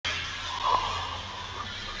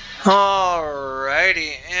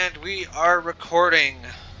Alrighty, and we are recording.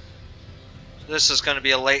 This is going to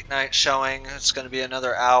be a late night showing. It's going to be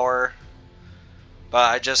another hour.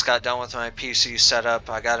 But I just got done with my PC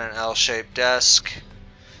setup. I got an L-shaped desk.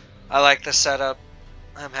 I like the setup.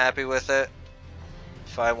 I'm happy with it.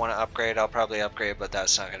 If I want to upgrade, I'll probably upgrade, but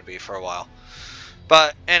that's not going to be for a while.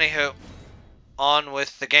 But anywho, on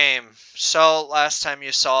with the game. So last time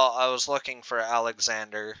you saw, I was looking for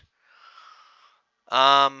Alexander.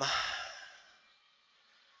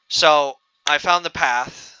 So I found the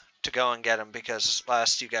path to go and get him because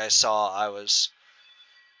last you guys saw I was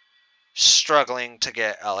struggling to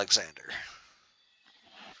get Alexander.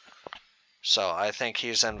 So I think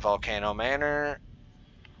he's in Volcano Manor.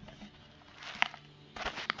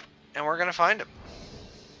 And we're gonna find him.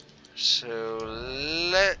 So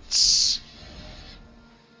let's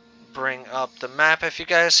bring up the map. If you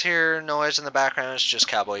guys hear noise in the background, it's just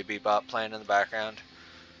Cowboy Bebop playing in the background.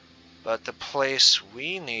 But the place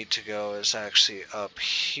we need to go is actually up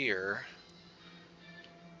here.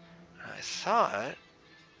 I thought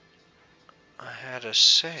I had a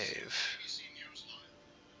save.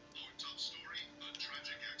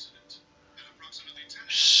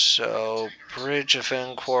 So, Bridge of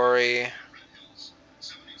Inquiry.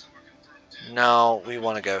 No, we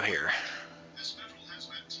want to go here.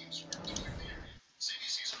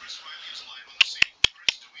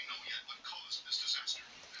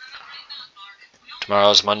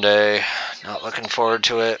 Tomorrow's Monday. Not looking forward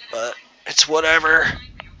to it, but it's whatever.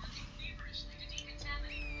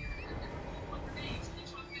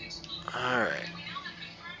 Alright.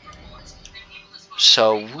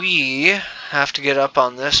 So we have to get up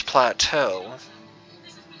on this plateau.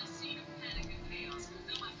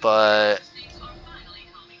 But...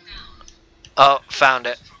 oh, found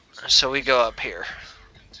it. So we go up here.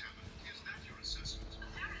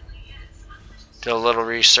 Did a little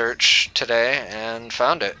research today and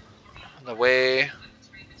found it. The way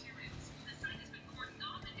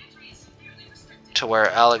to where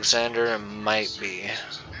Alexander might be.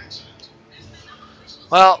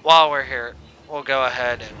 Well, while we're here, we'll go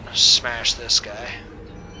ahead and smash this guy.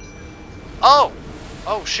 Oh!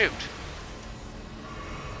 Oh, shoot.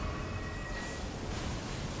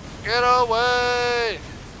 Get away!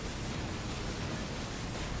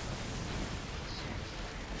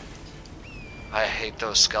 I hate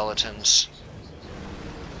those skeletons.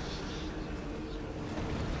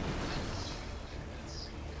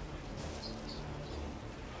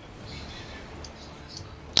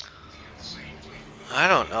 I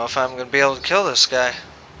don't know if I'm going to be able to kill this guy.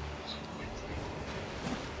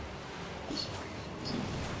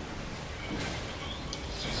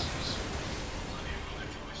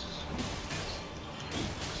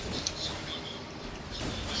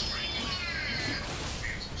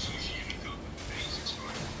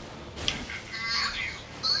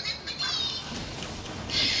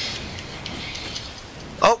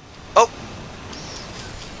 Oh! Oh!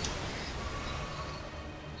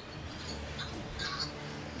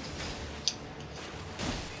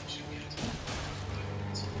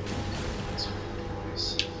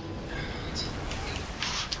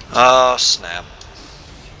 Oh, snap.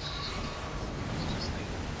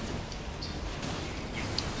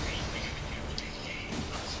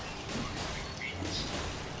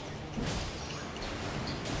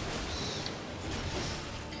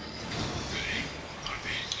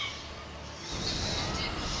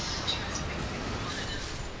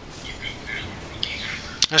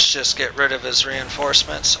 Let's just get rid of his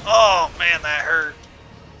reinforcements. Oh, man, that hurt.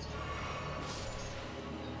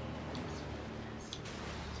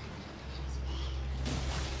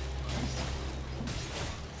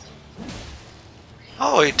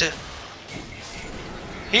 Oh, he did.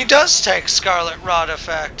 He does take Scarlet Rot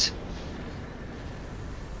effect.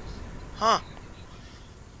 Huh.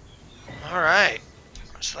 Alright.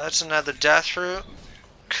 So that's another death fruit.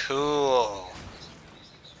 Cool.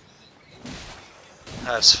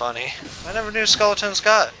 That's funny. I never knew skeletons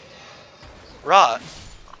got rot.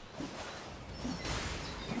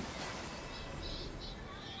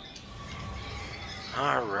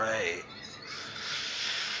 Alright.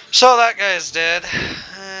 So that guy's dead.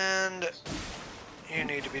 And you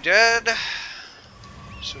need to be dead.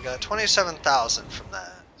 So we got 27,000 from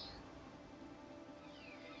that.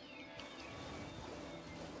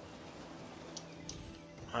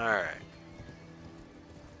 Alright.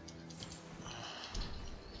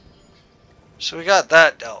 So we got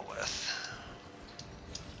that dealt with.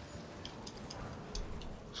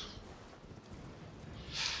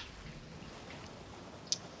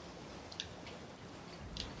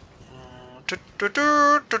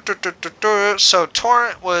 So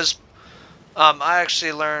Torrent was I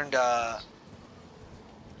actually learned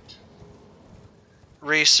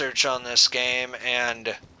research on this game,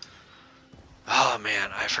 and oh man,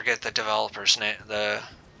 I forget the developer's name, the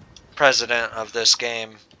president of this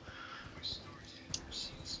game.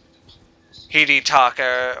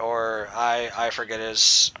 Hidetaka, or I forget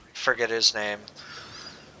his name.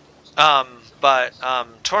 But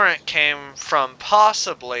Torrent came from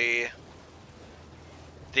possibly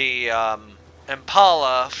the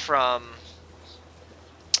Impala from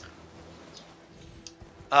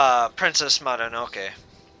Princess Mononoke.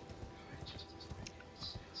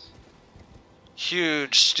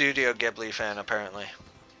 Huge Studio Ghibli fan, apparently.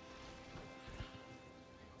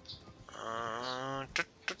 I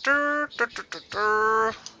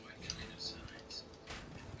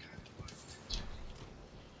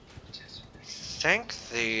think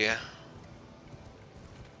the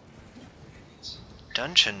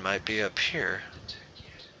dungeon might be up here.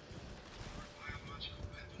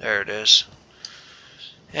 There it is.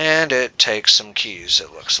 And it takes some keys,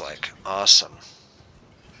 it looks like. Awesome.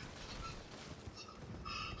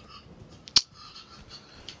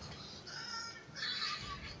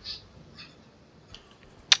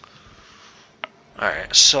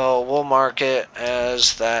 Alright, so we'll mark it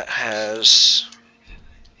as that has...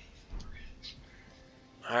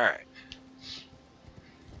 Alright.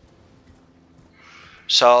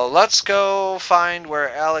 So let's go find where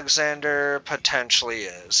Alexander potentially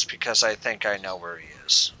is, because I think I know where he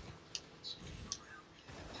is.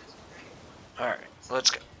 Alright,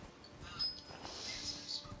 let's go.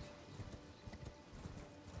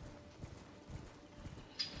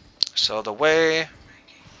 So the way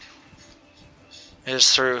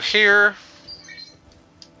is through here.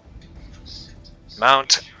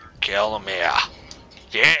 Mount Gelmir.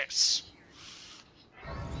 Yes!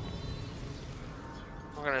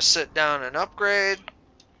 We're going to sit down and upgrade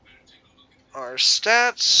our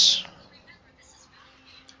stats.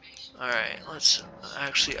 Alright, let's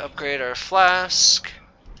actually upgrade our flask.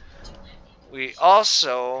 We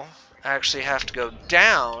also actually have to go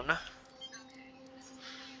down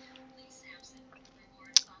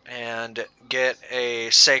and get a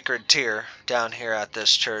sacred tear down here at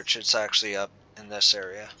this church. It's actually up in this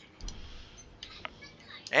area.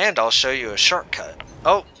 And I'll show you a shortcut.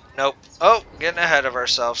 Oh, nope. Oh, getting ahead of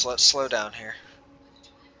ourselves. Let's slow down here.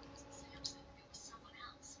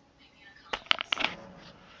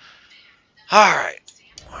 Alright.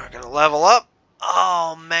 We're going to level up.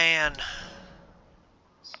 Oh, man.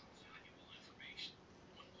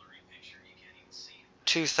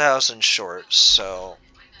 $2,000 short, so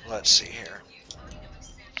let's see here.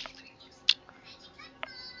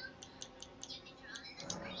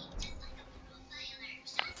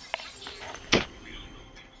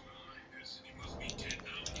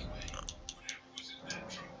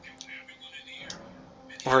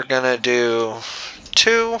 We're gonna do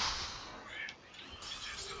 2.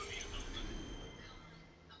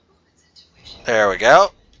 There we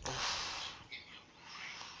go.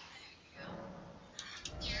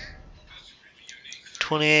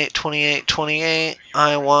 $28, $28, $28.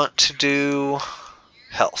 I want to do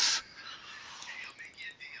health.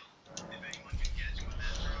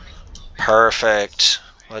 Perfect.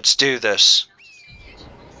 Let's do this.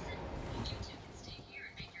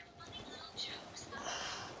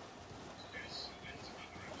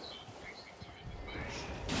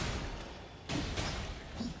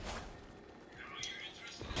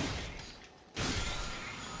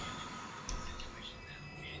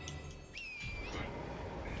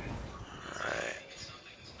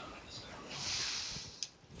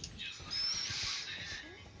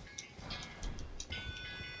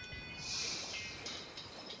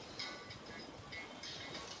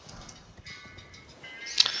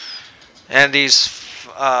 And these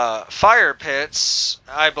fire pits,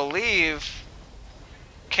 I believe,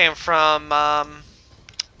 came from, oh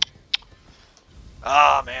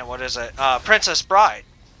man, what is it? Princess Bride,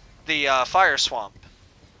 the fire swamp.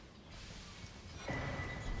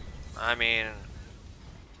 I mean,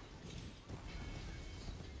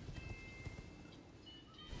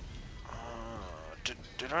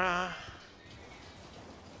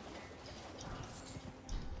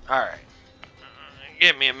 alright.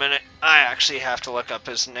 Give me a minute. I actually have to look up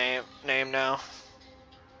his name now.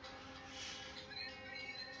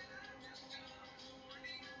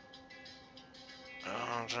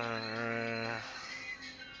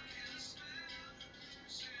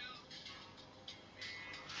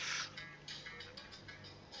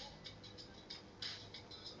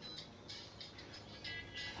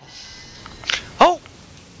 Oh!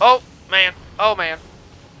 Oh, man. Oh, man.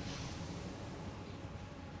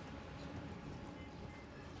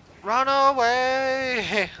 Run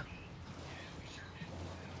away!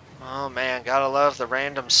 Oh man, gotta love the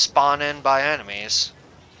random spawn in by enemies.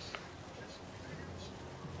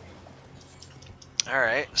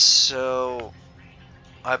 Alright, so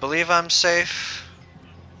I believe I'm safe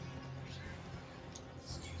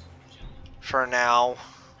for now.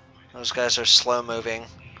 Those guys are slow moving.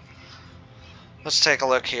 Let's take a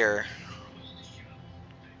look here.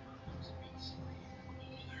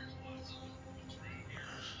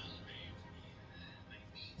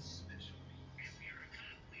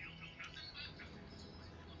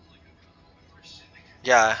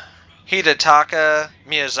 Yeah, Hidetaka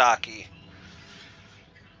Miyazaki.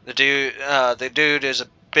 The dude is a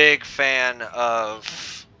big fan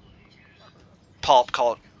of pop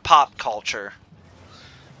culture.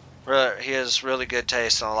 He has really good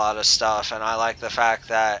taste in a lot of stuff, and I like the fact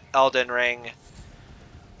that Elden Ring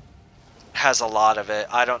has a lot of it.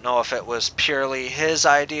 I don't know if it was purely his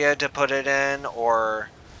idea to put it in, or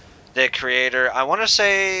the creator. I want to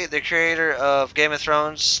say the creator of Game of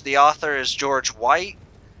Thrones, the author is George White.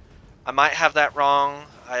 I might have that wrong.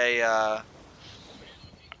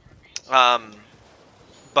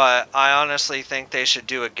 But I honestly think they should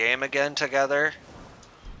do a game again together.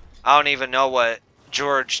 I don't even know what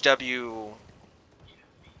George W.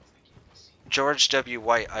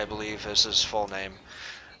 White, I believe, is his full name.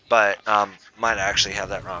 But might actually have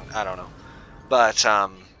that wrong. I don't know. But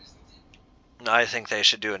I think they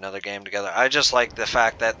should do another game together. I just like the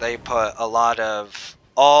fact that they put a lot of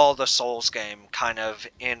all the Souls game kind of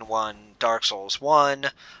in one. Dark Souls 1.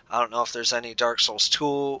 I don't know if there's any Dark Souls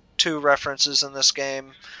 2 references in this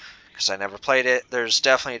game, because I never played it. There's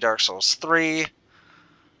definitely Dark Souls 3,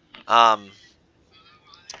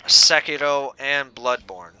 Sekiro, and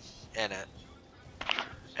Bloodborne in it.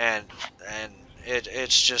 And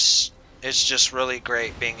it's just really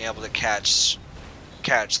great being able to catch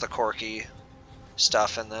the quirky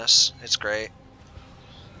stuff in this. It's great.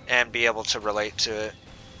 And be able to relate to it.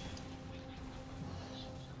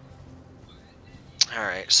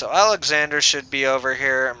 Alright, so Alexander should be over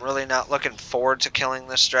here. I'm really not looking forward to killing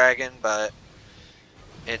this dragon, but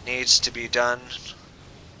it needs to be done.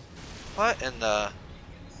 What in the...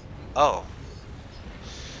 Oh.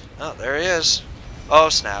 Oh, there he is. Oh,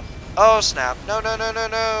 snap. Oh, snap. No, no, no, no,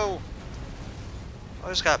 no!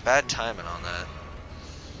 Always got bad timing on that.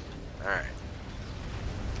 Alright.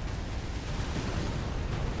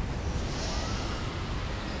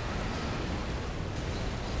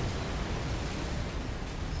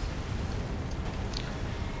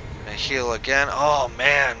 Gonna heal again. Oh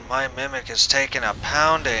man, my Mimic is taking a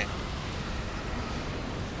pounding.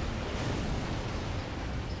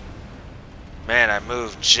 Man, I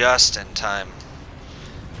moved just in time.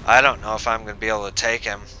 I don't know if I'm gonna be able to take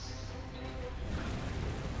him.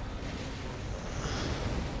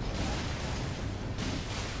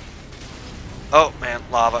 Oh man,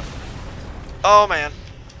 lava. Oh man.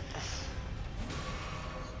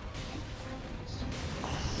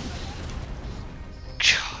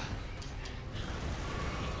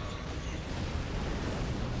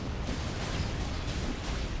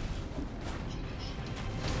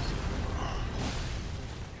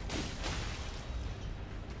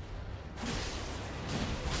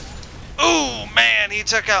 Ooh, man, he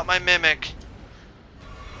took out my Mimic.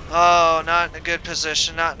 Oh, not in a good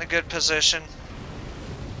position, not in a good position.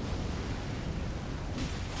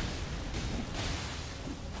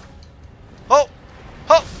 Oh!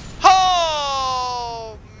 Oh!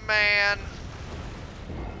 Oh, man.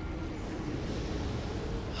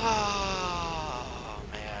 Oh,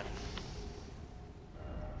 man.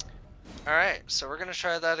 Alright, so we're gonna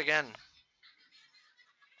try that again.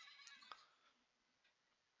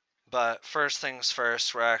 But first things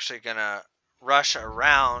first, we're actually gonna rush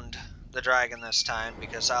around the dragon this time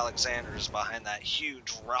because Alexander is behind that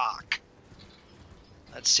huge rock.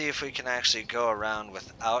 Let's see if we can actually go around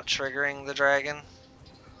without triggering the dragon.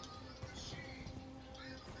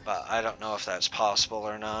 But I don't know if that's possible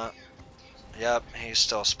or not. Yep, he's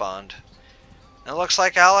still spawned. It looks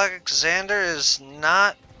like Alexander is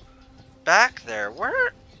not back there.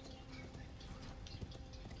 Where?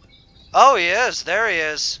 Oh, he is. There he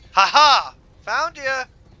is. Haha! Found you!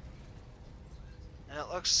 And it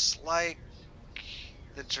looks like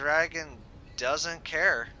the dragon doesn't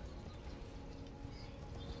care.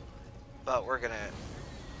 But we're gonna...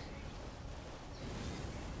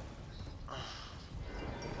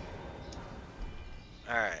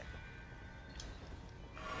 Alright.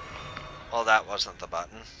 Well, that wasn't the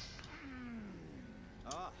button.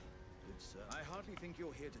 Ah, good sir. I hardly think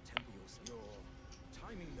you're here to temper yourself. Your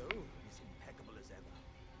timing, though, is impeccable as ever.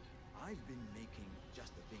 I've been making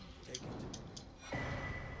just the thing to take it.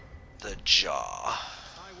 the jaw.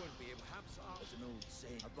 I won't be able. Perhaps I'll. There's an old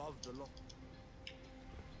saying above the law.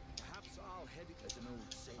 Perhaps I'll head it. There's an old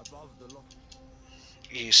saying above the law.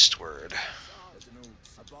 Eastward. There's an old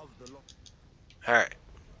above the law. Alright.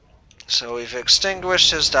 So we've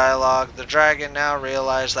extinguished his dialogue. The dragon now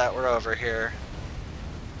realized that we're over here.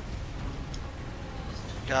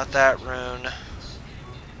 Got that rune.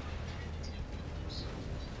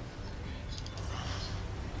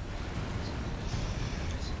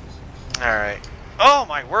 Alright. Oh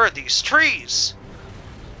my word, these trees!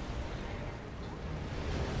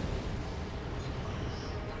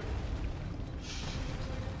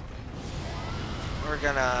 We're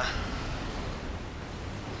gonna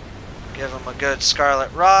give him a good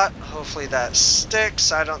Scarlet Rot. Hopefully that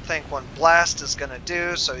sticks. I don't think one blast is gonna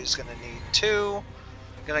do, so he's gonna need two.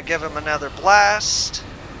 Gonna give him another blast.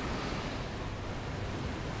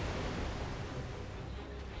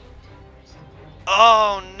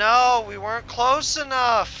 Oh no, we weren't close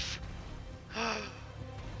enough.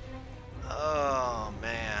 Oh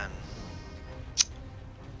man.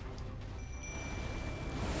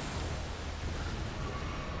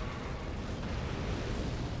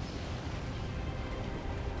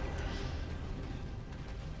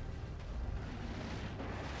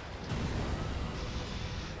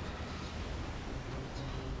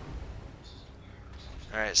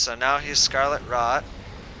 Alright, so now he's Scarlet Rot.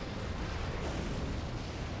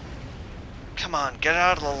 Come on, get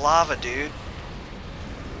out of the lava, dude.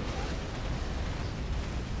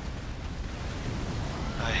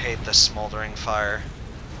 I hate the smoldering fire.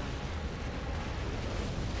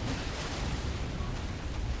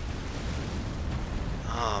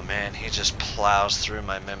 Oh man, he just plows through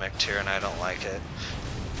my Mimic tier and I don't like it.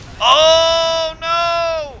 Oh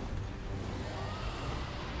no!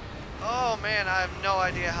 Oh man, I have no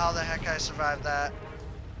idea how the heck I survived that.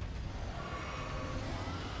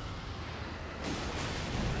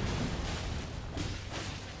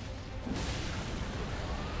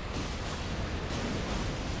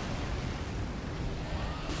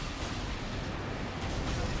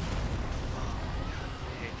 I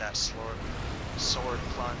hate that sword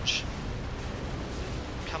plunge.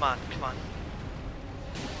 Come on, come on.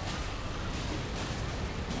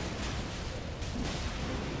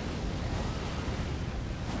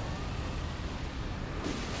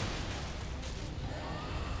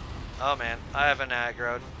 Oh man, I haven't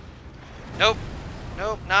aggroed. Nope.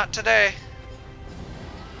 Nope, not today.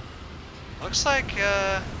 Looks like,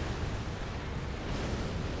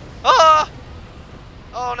 Oh!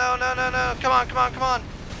 Oh, no, no, no, no. Come on, come on, come on.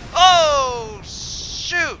 Oh,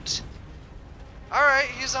 shoot! Alright,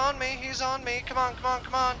 he's on me, he's on me. Come on, come on,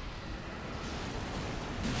 come on.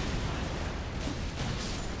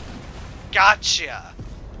 Gotcha!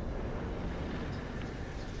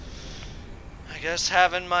 I guess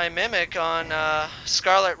having my Mimic on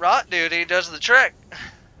Scarlet Rot duty does the trick.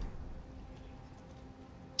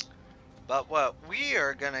 But what we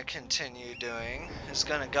are going to continue doing is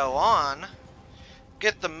going to go on,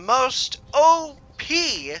 get the most OP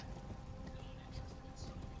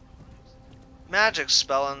magic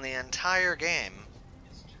spell in the entire game.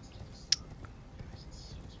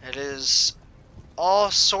 It is all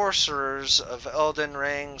sorcerers of Elden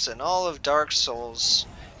Rings and all of Dark Souls.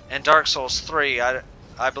 And Dark Souls 3, I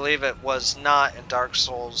believe it was not in Dark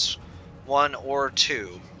Souls 1 or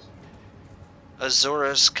 2.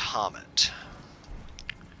 Azura's Comet.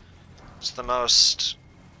 It's the most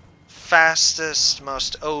fastest,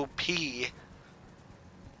 most OP.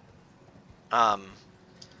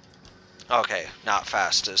 Okay, not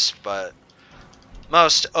fastest, but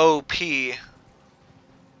most OP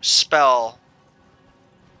spell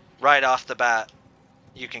right off the bat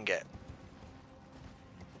you can get.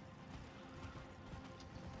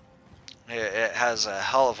 It has a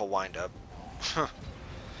hell of a wind-up. I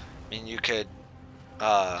mean, you could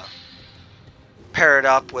pair it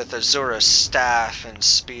up with Azura's Staff and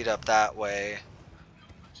speed up that way.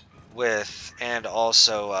 And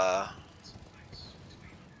also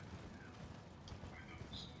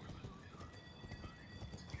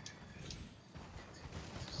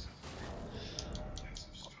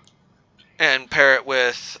and pair it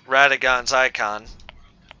with Radagon's Icon.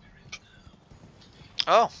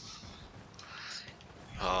 Oh.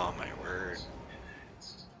 Oh my word.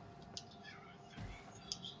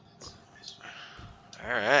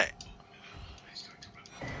 Alright.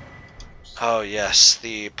 Oh yes,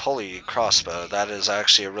 the pulley crossbow. That is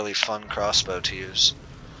actually a really fun crossbow to use.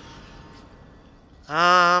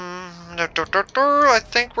 I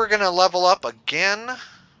think we're gonna level up again.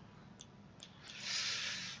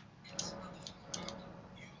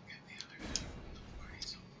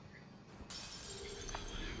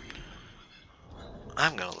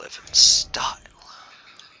 I'm gonna live in style.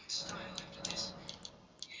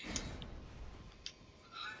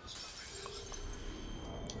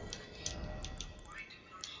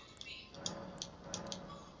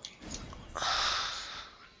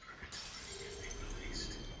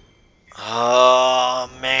 Oh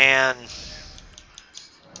man,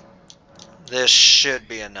 this should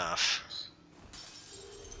be enough.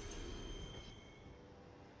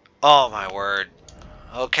 Oh my word.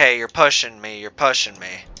 Okay, you're pushing me, you're pushing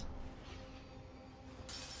me.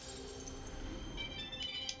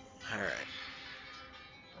 Alright.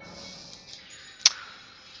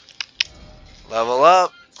 Level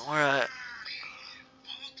up. We're at...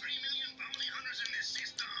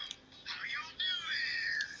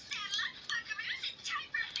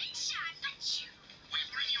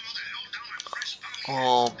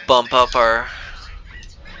 We'll bump up our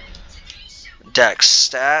dex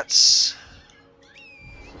stats.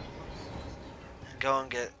 And go and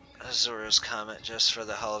get Azura's Comet just for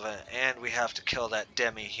the hell of it. And we have to kill that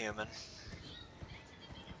demi-human.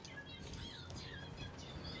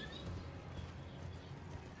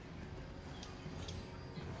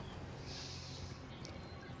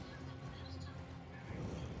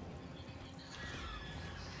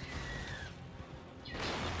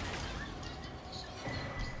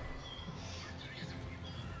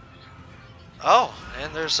 Oh,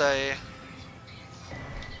 and there's a...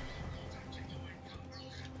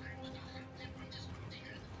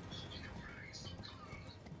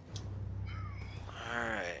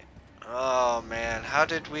 Alright. Oh man, how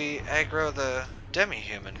did we aggro the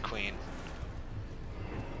demi-human queen?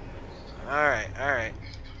 Alright, alright.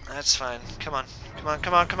 That's fine. Come on. Come on,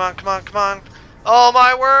 come on, come on, come on, come on. Oh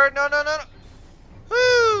my word! No, no, no, no!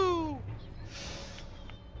 Woo!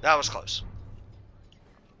 That was close.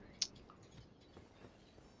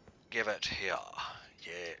 Give it here.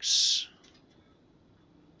 Yes.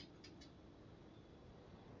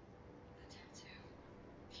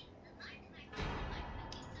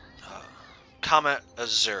 Comet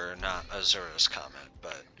Azure, not Azura's Comet,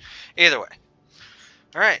 but either way.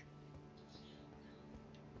 Alright.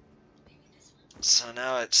 So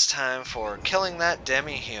now it's time for killing that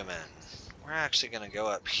demi-human. We're actually going to go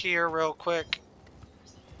up here real quick.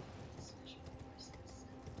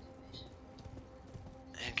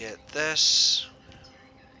 And get this.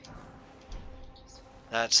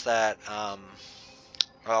 That's that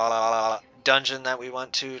dungeon that we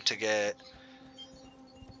went to get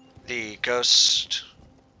the ghost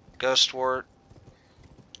wart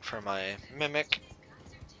for my mimic.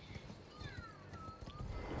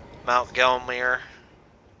 Mount Gelmir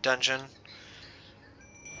dungeon.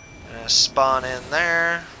 Gonna spawn in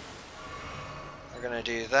there. We're gonna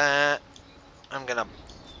do that. I'm gonna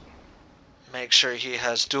make sure he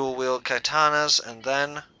has dual wield katanas, and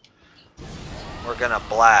then we're gonna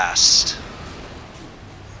blast.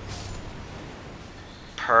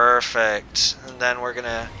 Perfect. And then we're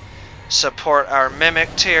gonna support our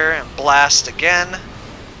mimic tier and blast again.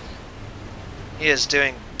 He is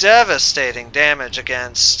doing devastating damage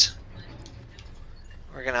against.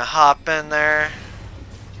 We're gonna hop in there.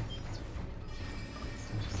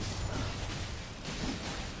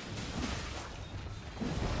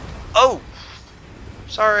 Oh!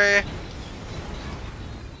 Sorry.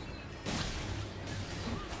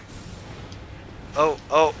 Oh,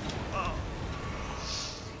 oh, oh.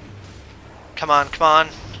 Come on, come on.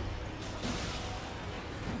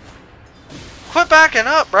 Quit backing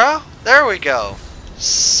up, bro. There we go.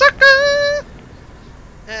 Sucker!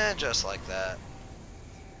 And just like that.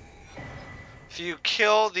 If you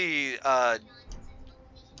kill the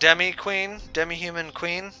demi-human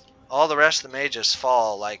queen, all the rest of the mages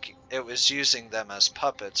fall like it was using them as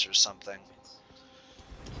puppets or something.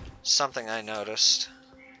 Something I noticed.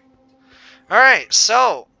 Alright,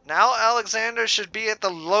 so now Alexander should be at the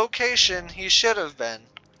location he should have been.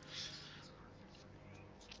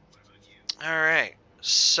 Alright,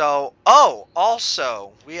 so, oh,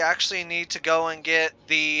 also, we actually need to go and get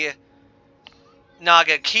the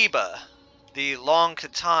Nagakiba, the long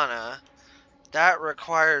katana. That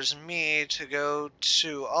requires me to go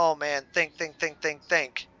to, oh man, think.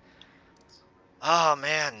 Oh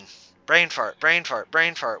man, brain fart.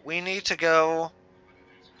 We need to go.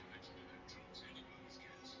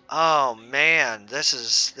 Oh man, this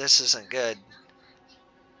isn't good.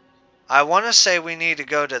 I want to say we need to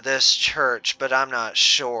go to this church, but I'm not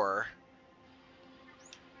sure.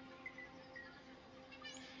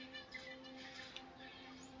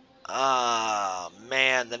 Ah,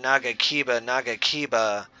 man, the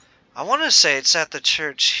Nagakiba. I want to say it's at the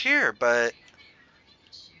church here, but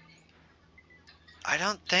I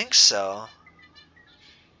don't think so.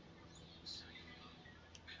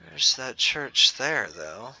 There's that church there,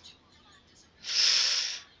 though.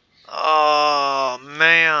 Oh,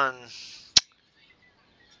 man.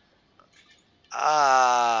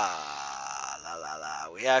 La la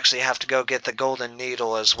la. We actually have to go get the golden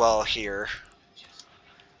needle as well here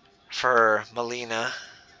for Melina.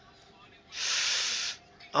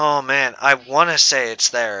 Oh man, I want to say it's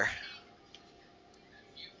there.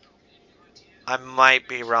 I might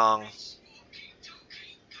be wrong.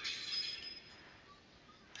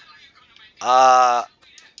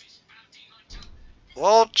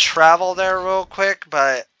 We'll travel there real quick,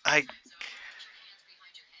 but I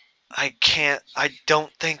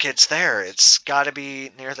don't think it's there. It's got to be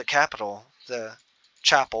near the capital, the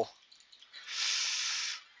chapel.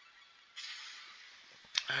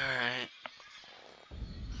 Alright.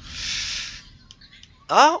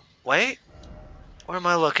 Oh, wait. Where am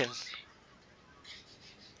I looking?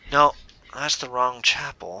 No, that's the wrong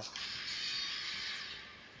chapel.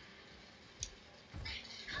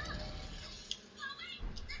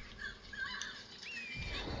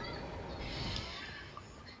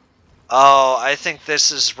 Oh, I think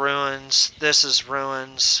this is ruins. This is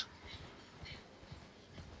ruins.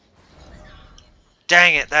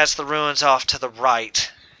 Dang it, that's the ruins off to the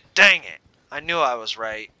right. Dang it. I knew I was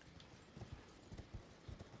right.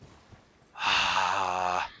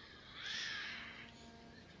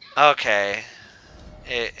 Okay.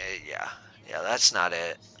 Yeah. Yeah, that's not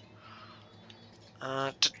it.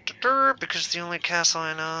 Because the only castle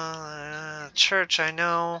I know, church I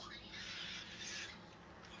know.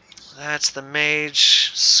 That's the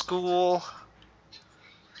mage school.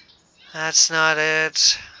 That's not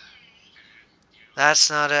it. That's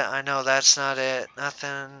not it. I know that's not it.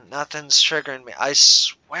 Nothing's triggering me. I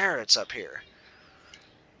swear it's up here.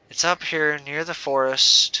 It's up here near the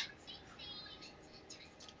forest.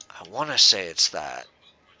 I want to say it's that.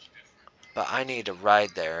 But I need to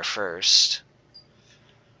ride there first.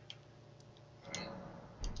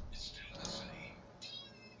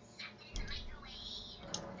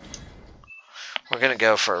 We're going to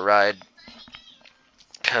go for a ride.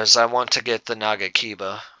 Because I want to get the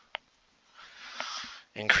Nagakiba.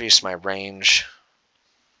 Increase my range.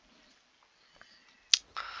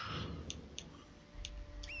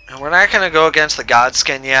 And we're not going to go against the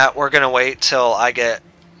Godskin yet. We're going to wait till I get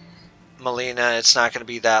Melina. It's not going to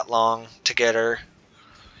be that long to get her.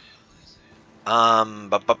 I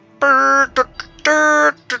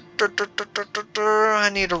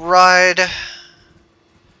need a ride.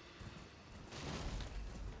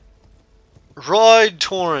 Ride,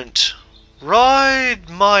 Torrent. Ride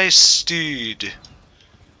my steed.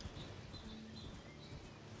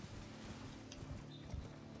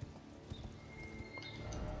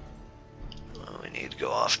 We need to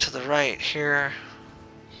go off to the right here.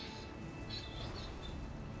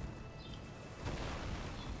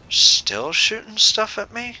 Still shooting stuff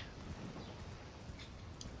at me?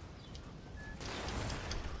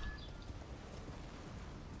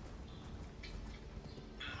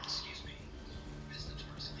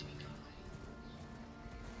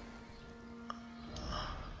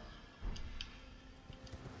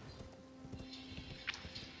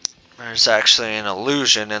 There's actually an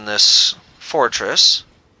illusion in this fortress.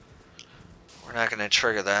 We're not going to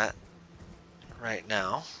trigger that right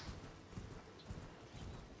now.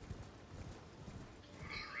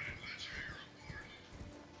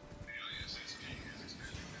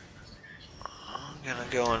 I'm going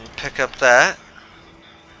to go and pick up that.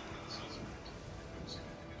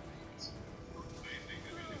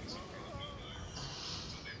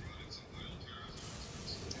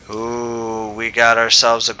 Ooh, we got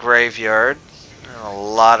ourselves a graveyard and a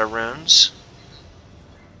lot of runes.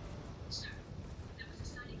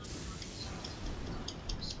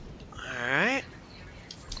 Alright,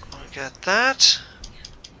 we got that.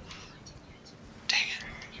 Dang it.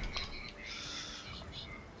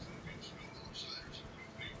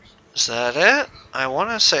 Is that it? I want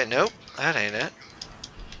to say nope, that ain't it.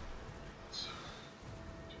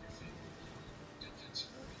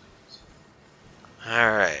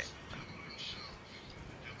 Alright.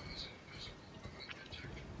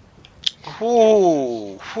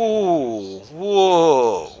 Whoa, whoa,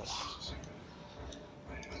 whoa.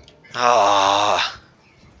 Ah.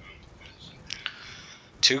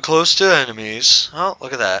 Too close to enemies. Oh,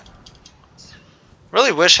 look at that.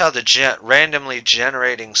 Really wish how the randomly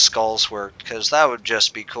generating skulls worked, because that would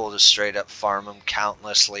just be cool to straight up farm them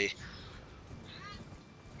countlessly.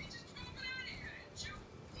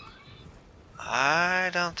 I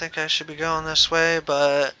don't think I should be going this way,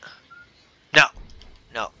 but...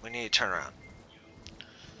 No, we need to turn around.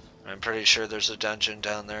 I'm pretty sure there's a dungeon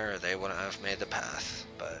down there, or they wouldn't have made the path,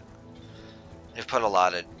 but... If put a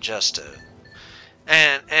lot of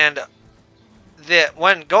and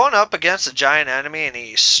when going up against a giant enemy and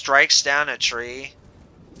he strikes down a tree,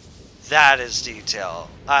 that is detail.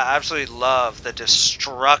 I absolutely love the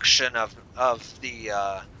destruction of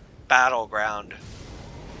the battleground.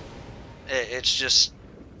 It's just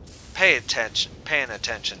paying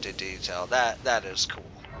attention to detail. That is cool.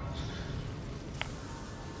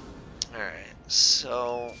 Alright,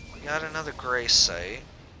 so we got another gray site.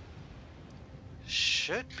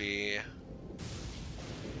 Should be.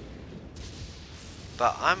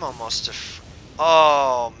 But I'm almost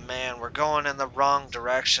oh man, we're going in the wrong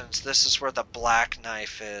directions. This is where the black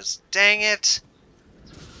knife is. Dang it!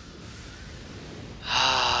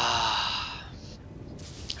 I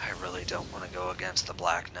really don't want to go against the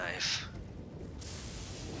black knife.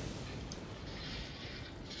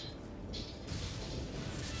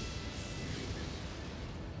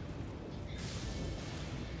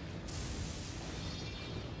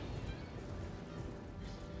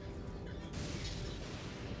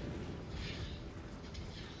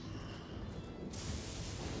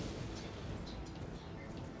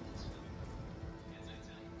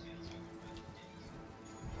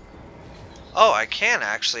 Oh, I can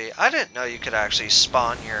actually. I didn't know you could actually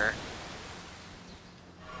spawn your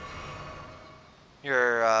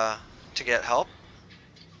to get help.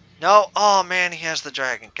 No, oh man, he has the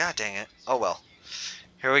dragon. God dang it. Oh well.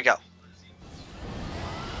 Here we go.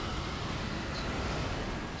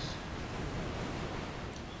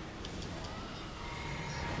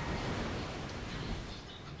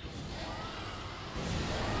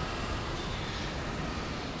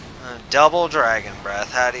 Double dragon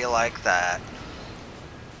breath. How do you like that?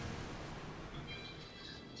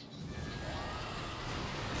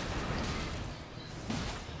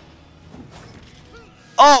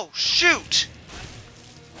 Oh, shoot!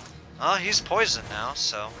 Oh, he's poisoned now,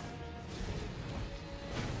 so.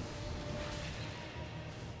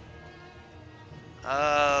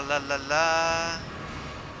 La la la.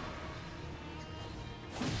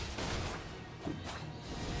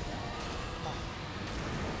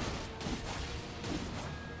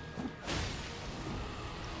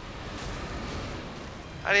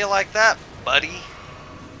 How do you like that, buddy?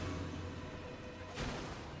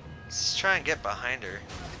 Let's try and get behind her.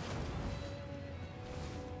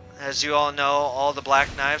 As you all know, all the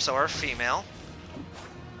black knives are female.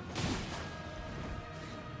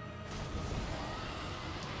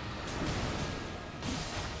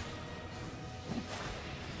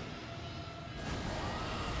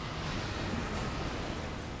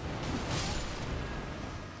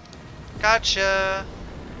 Gotcha.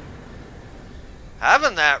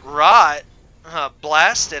 Having that rot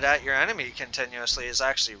blasted at your enemy continuously is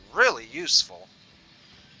actually really useful.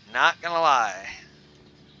 Not gonna lie.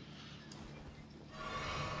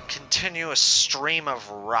 Continuous stream of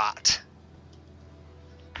rot.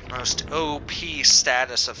 Most OP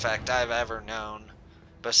status effect I've ever known,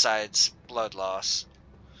 besides blood loss.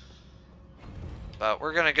 But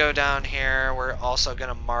we're gonna go down here. We're also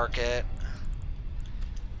gonna mark it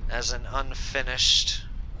as an unfinished.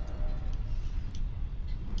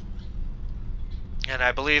 And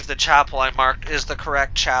I believe the chapel I marked is the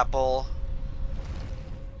correct chapel.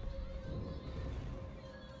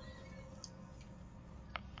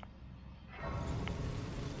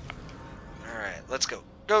 Alright, let's go.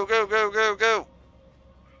 Go, go, go, go, go!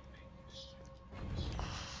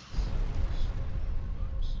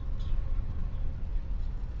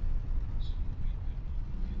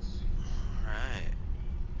 Alright.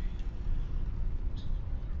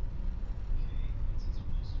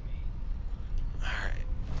 Alright.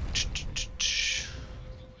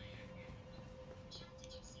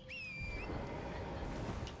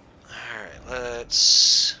 Alright,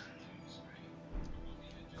 let's...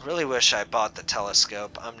 I really wish I bought the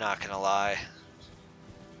telescope, I'm not gonna lie.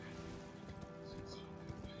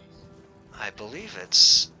 I believe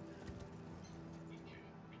it's...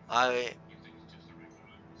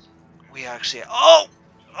 We actually... Oh!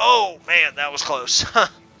 Oh, man, that was close.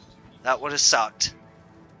 That would have sucked.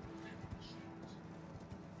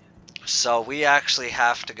 So we actually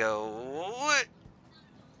have to go...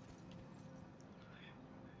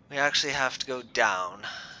 We actually have to go down.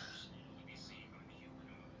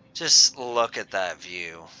 Just look at that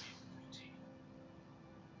view.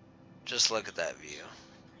 Just look at that view.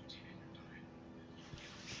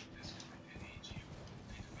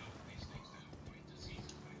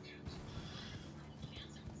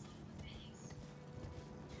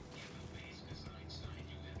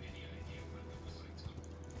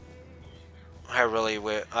 I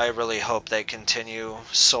really hope they continue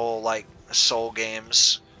Soul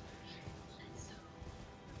games.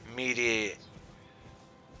 Mediate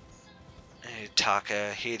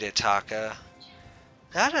Hitaka, Hidetaka.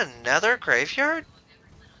 That another graveyard?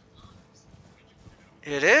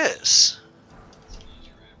 It is.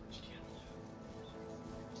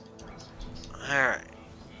 Alright.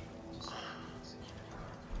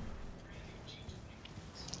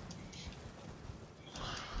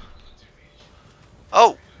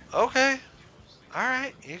 Oh, okay.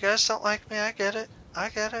 Alright, you guys don't like me, I get it. I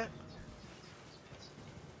get it.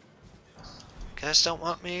 You guys don't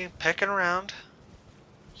want me picking around.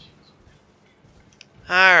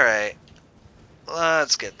 Alright.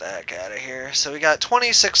 Let's get the heck out of here. So we got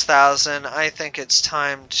 26,000. I think it's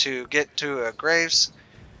time to get to a graves.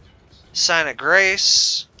 Sign of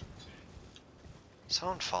grace.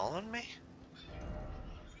 Someone following me?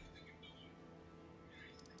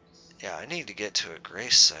 Yeah, I need to get to a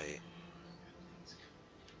grace site.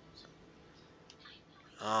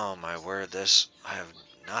 Oh my word, I have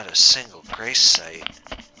not a single grace site.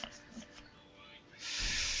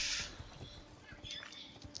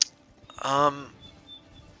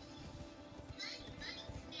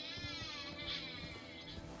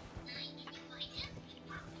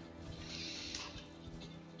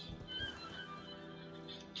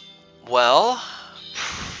 Well,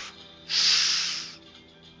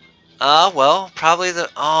 well, probably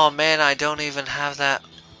oh man, I don't even have that.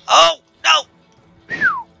 Oh, no!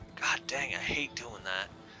 God dang, I hate doing that.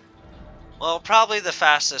 Well, probably the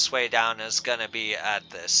fastest way down is gonna be at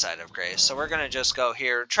this site of grace. So we're gonna just go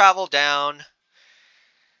here, travel down,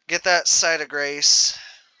 get that site of grace,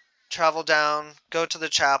 travel down, go to the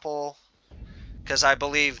chapel, because I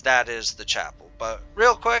believe that is the chapel. But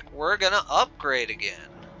real quick, we're gonna upgrade again.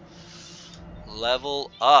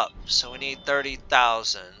 Level up. So we need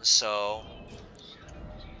 30,000. So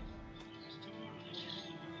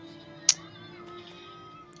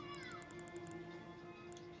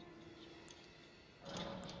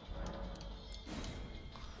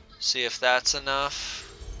see if that's enough.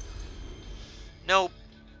 Nope.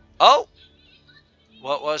 Oh!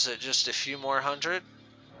 What was it? Just a few more hundred?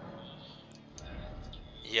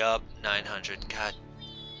 Yup, 900. God,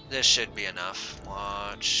 this should be enough.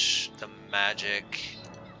 Watch the magic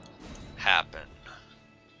happen.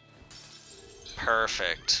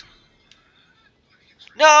 Perfect.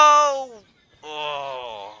 No!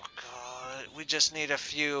 Oh, God. We just need a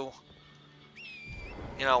few.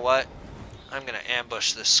 You know what? I'm gonna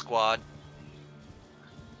ambush this squad.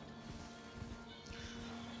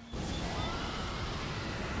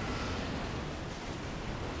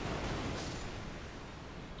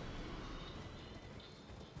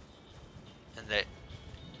 And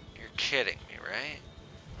you're kidding me, right?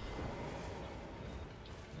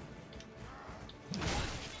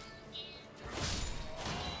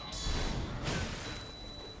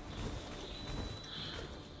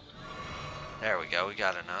 There we go, we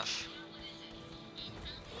got enough.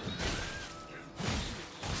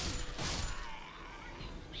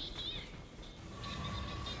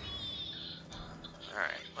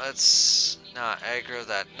 Alright, let's not aggro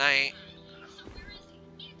that knight.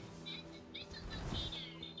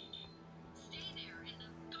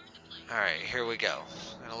 Alright, here we go.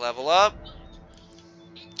 I'm gonna level up.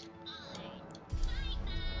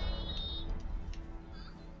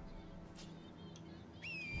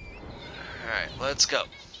 Alright, let's go.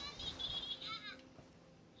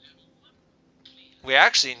 We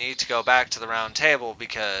actually need to go back to the round table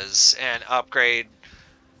and upgrade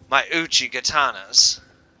my Uchi katanas.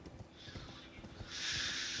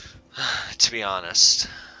 To be honest.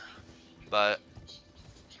 But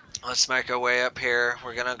let's make our way up here.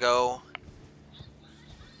 We're gonna go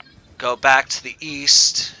back to the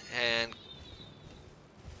east and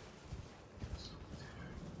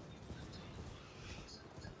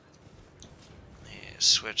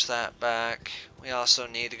switch that back. We also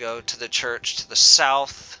need to go to the church to the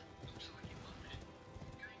south.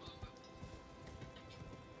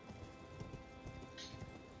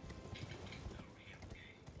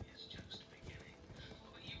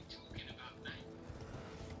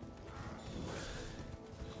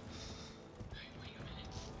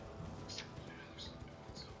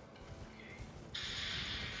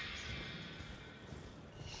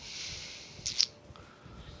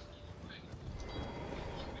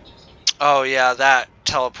 Oh yeah, that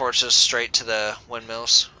teleports us straight to the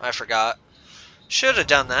windmills. I forgot. Should have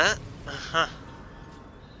done that. I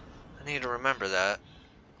need to remember that.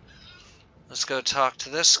 Let's go talk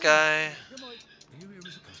to this guy.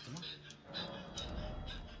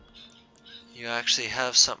 You actually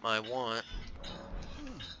have something I want.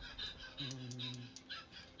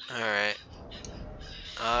 Alright.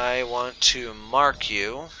 I want to mark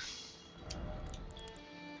you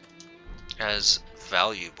as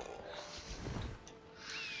valuable.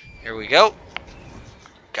 Here we go.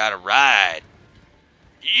 Gotta ride.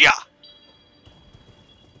 Yeah!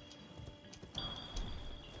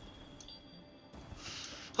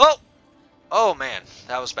 Oh! Oh man,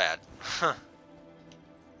 that was bad. Huh.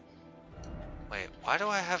 Wait, why do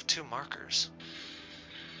I have two markers?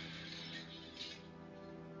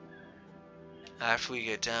 After we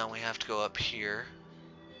get down, we have to go up here.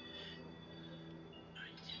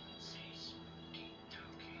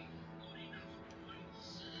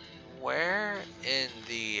 Where in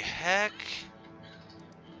the heck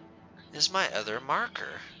is my other marker?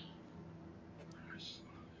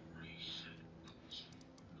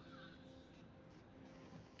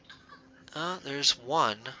 There's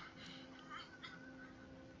one.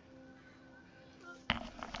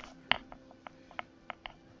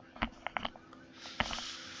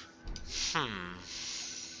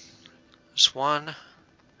 There's one.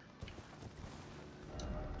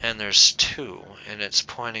 And there's two. And it's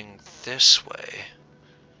pointing this way.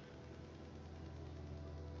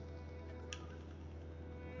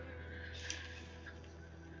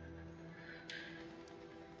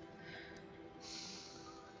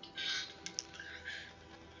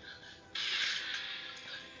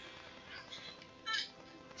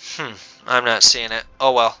 I'm not seeing it.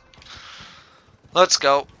 Oh well. Let's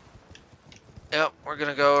go. Yep, we're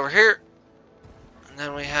gonna go over here. And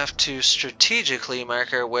then we have to strategically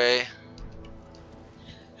mark our way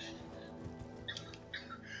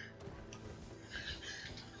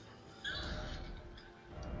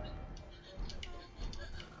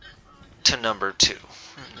to number 2.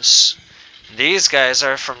 These guys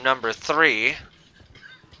are from number 3.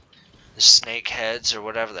 The snake heads or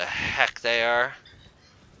whatever the heck they are.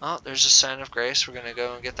 Oh, there's a sign of grace. We're gonna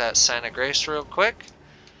go and get that sign of grace real quick.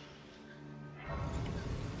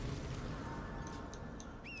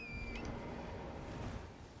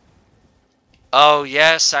 Oh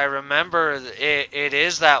yes, I remember it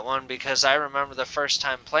is that one, because I remember the first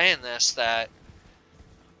time playing this that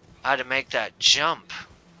I had to make that jump.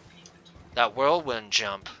 That whirlwind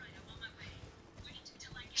jump.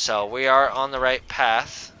 So we are on the right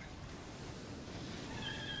path.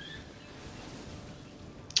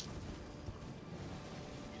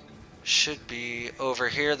 Should be over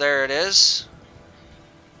here. There it is.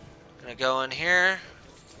 Gonna go in here.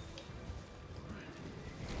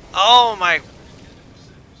 Oh my.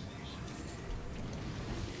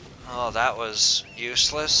 Oh, that was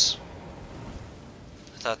useless.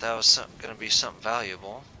 I thought that was gonna be something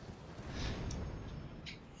valuable.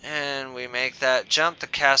 And we make that jump. The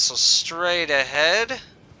castle straight ahead.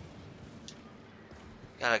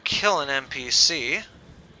 Gotta kill an NPC.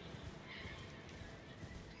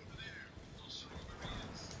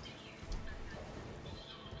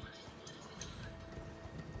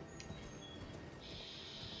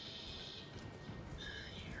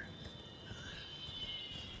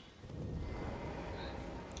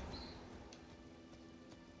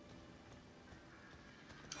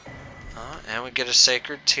 And we get a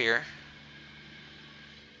sacred tear.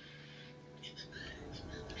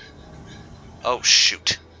 Oh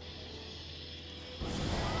shoot.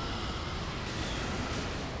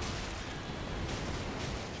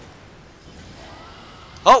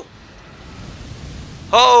 Oh!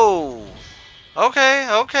 Oh! Okay,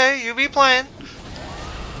 okay, you be playing.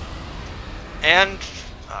 And,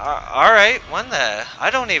 alright, when the... I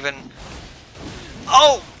don't even...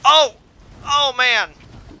 Oh! Oh! Oh, man!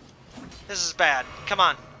 This is bad. Come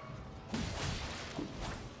on.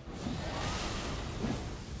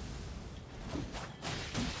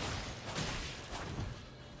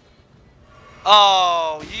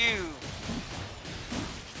 Oh, you...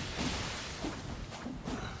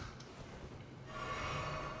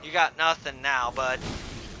 You got nothing now, bud.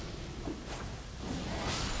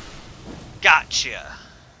 Gotcha.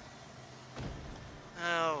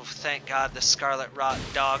 Oh, thank God the Scarlet Rot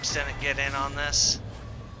dogs didn't get in on this.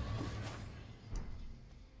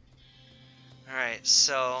 Alright,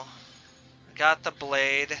 so... I got the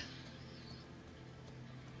blade.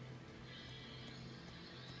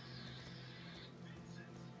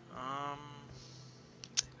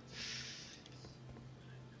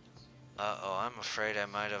 Uh-oh, I'm afraid I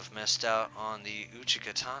might have missed out on the Uchi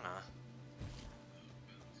Katana.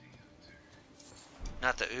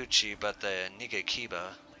 Not the Uchi, but the Nigekiba.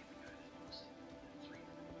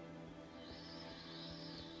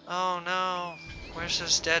 Oh no, where's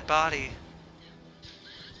his dead body?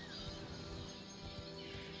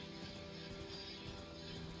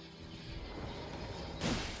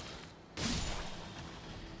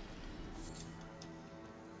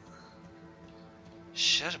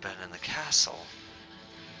 Should have been in the castle.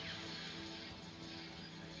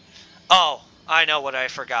 Oh, I know what I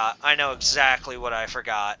forgot. I know exactly what I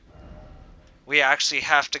forgot. We actually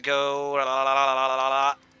have to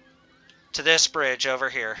go to this bridge over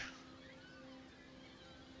here.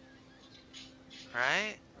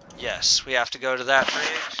 Right? Yes, we have to go to that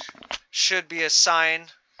bridge. Should be a sign,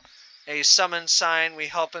 a summon sign. We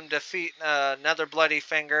help him defeat another bloody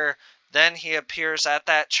finger. Then he appears at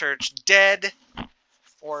that church dead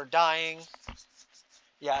or dying.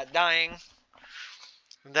 Yeah, dying.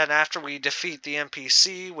 And then after we defeat the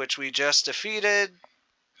NPC, which we just defeated,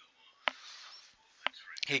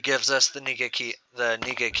 he gives us the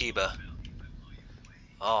Nigakiba.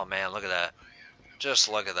 Oh man, look at that. Just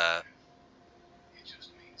look at that.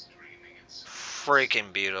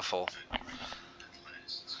 Freaking beautiful.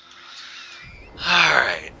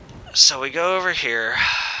 Alright, so we go over here.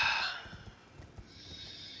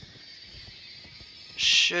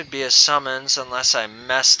 Should be a summons unless I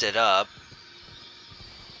messed it up.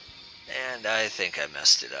 And I think I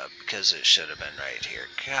messed it up because it should have been right here.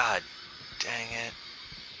 God dang it.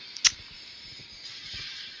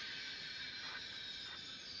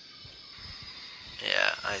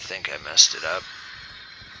 Yeah, I think I messed it up.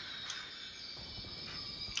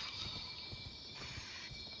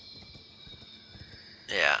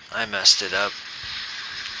 Yeah, I messed it up.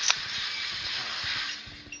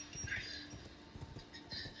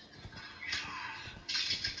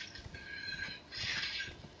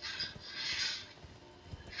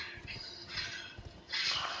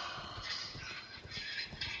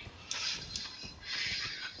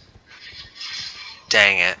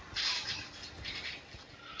 Dang it.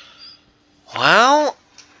 Well,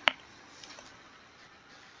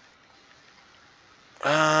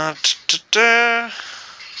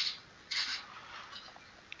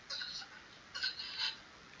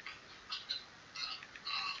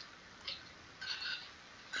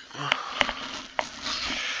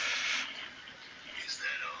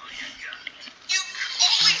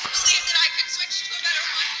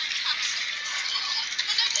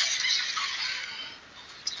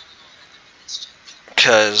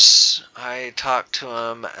 because I talked to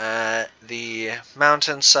him at the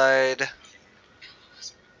mountainside.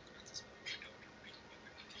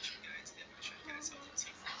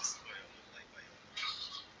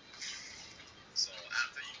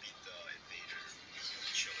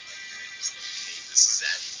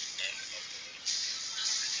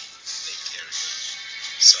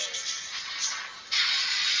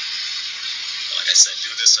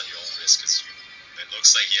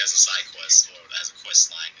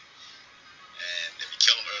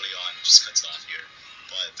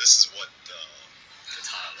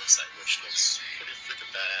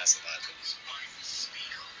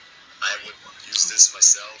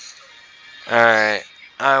 Alright,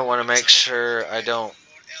 I want to make sure I don't.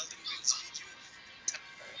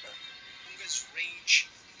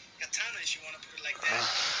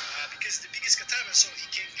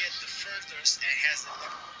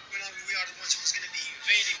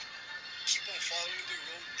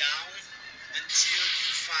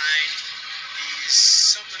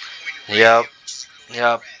 Yep,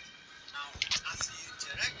 yep.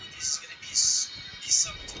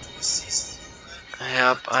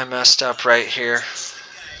 Yep, I messed up right here.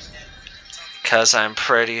 Because I'm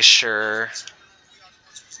pretty sure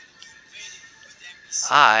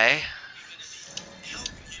I...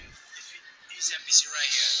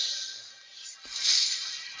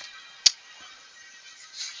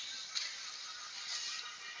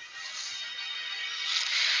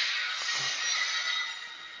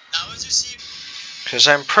 Because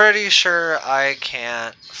I'm pretty sure I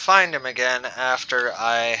can't find him again after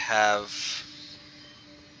I have...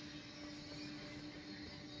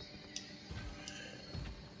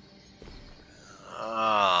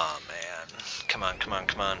 Oh, man. Come on, come on,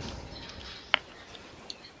 come on.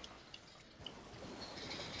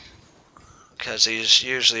 Because he's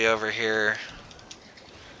usually over here.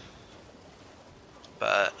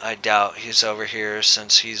 But I doubt he's over here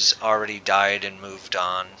since he's already died and moved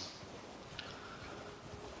on.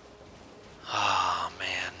 Oh,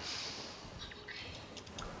 man.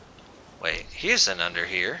 Wait, he isn't under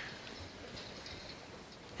here.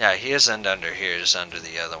 Yeah, he isn't under here. He's under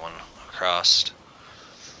the other one across.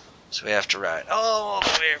 So we have to ride all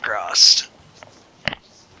the way across.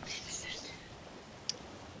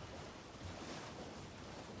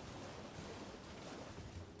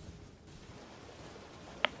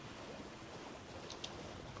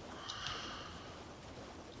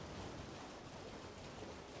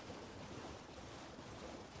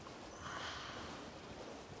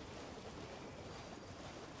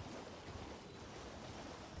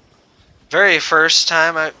 Very first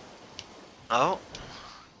time I... Oh.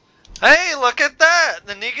 Hey, look at that!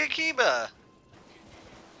 The Nagakiba!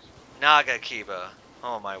 Nagakiba.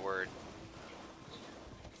 Oh my word.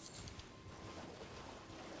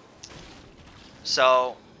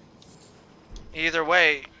 So, either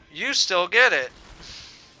way, you still get it.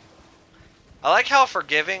 I like how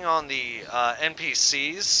forgiving on the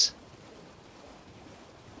NPCs.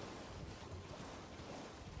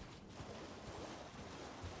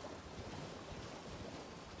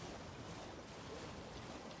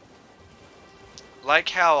 Like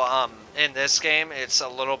how in this game it's a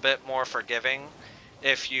little bit more forgiving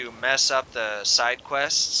if you mess up the side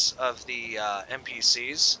quests of the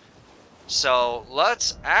NPCs. So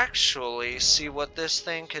let's actually see what this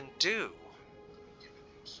thing can do.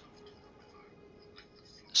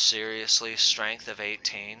 Seriously, strength of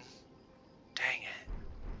 18? Dang it.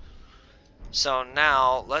 So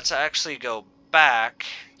now let's actually go back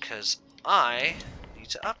because I need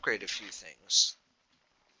to upgrade a few things.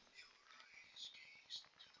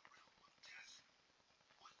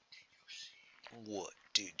 What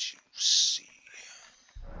did you see?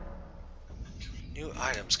 New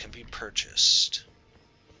items can be purchased.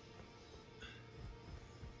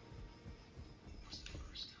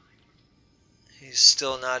 He's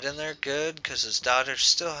still not in there. Good, because his daughter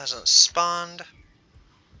still hasn't spawned.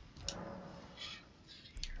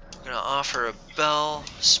 We're going to offer a bell,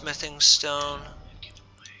 smithing stone,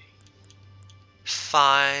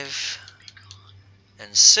 5,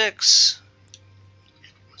 and 6.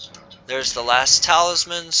 There's the last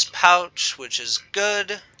talisman's pouch, which is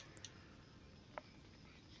good.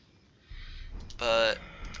 But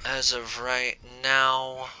as of right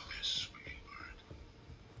now,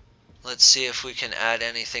 let's see if we can add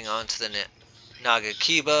anything onto the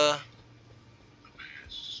Nagakiba.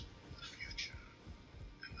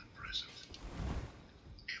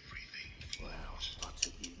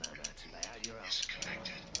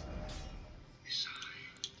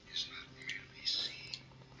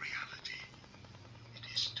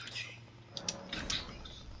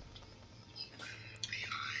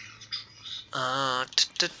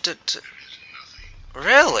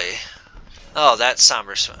 Really? Oh, that's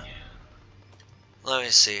somber smith. Let me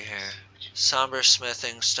see here. Somber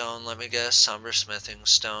smithing stone. Let me guess. Somber smithing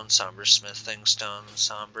stone. Somber smithing stone.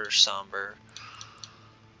 Somber.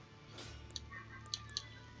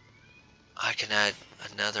 I can add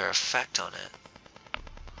another effect on it.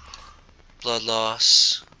 Blood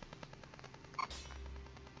loss.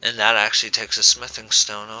 And that actually takes a smithing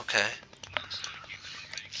stone. Okay.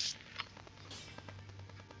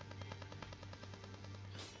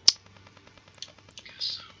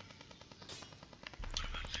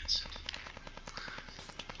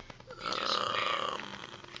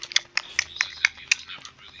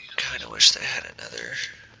 Kinda wish they had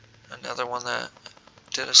another one that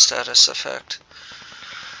did a status effect.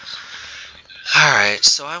 Alright,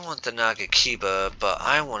 so I want the Nagakiba, but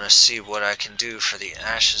I want to see what I can do for the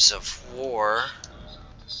Ashes of War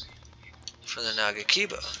for the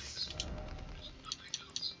Nagakiba.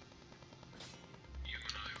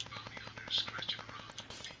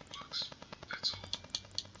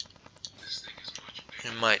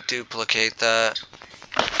 We might duplicate that,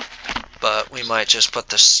 but we might just put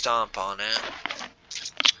the stomp on it.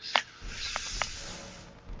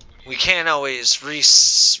 We can't always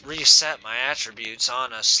reset my attributes,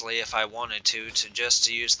 honestly, if I wanted to just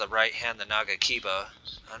to use the right hand, the Nagakiba.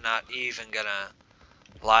 I'm not even gonna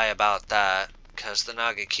lie about that, because the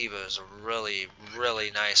Nagakiba is a really,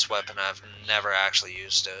 really nice weapon. I've never actually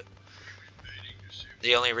used it.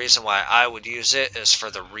 The only reason why I would use it is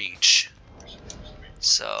for the reach.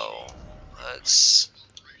 So, let's...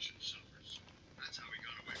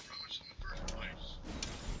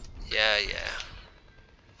 Yeah.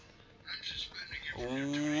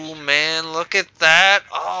 Ooh, man, look at that.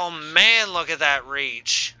 Oh, man, look at that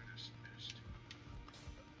reach.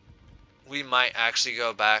 We might actually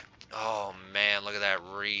go back. Oh, man, look at that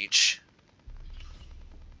reach.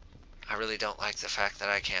 I really don't like the fact that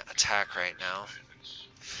I can't attack right now.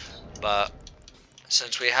 But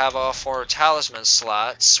since we have all 4 talisman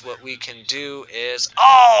slots, what we can do is...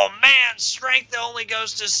 Oh, man, strength only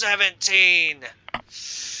goes to 17.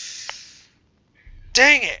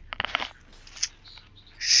 Dang it.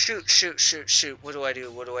 Shoot. What do I do?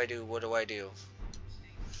 What do I do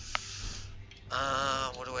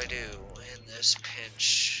in this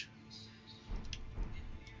pinch?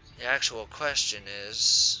 The actual question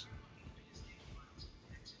is...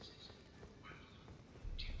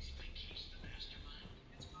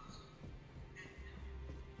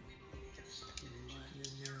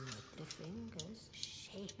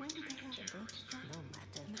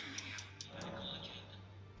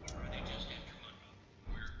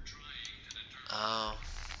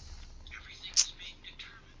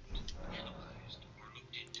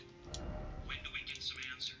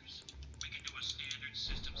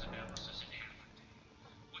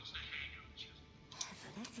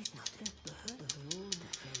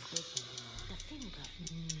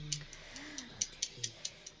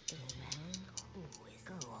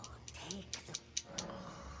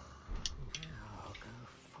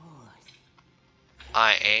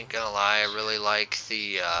 I ain't gonna lie, I really like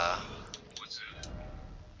the,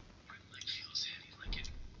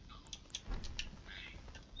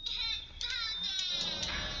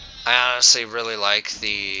 I honestly really like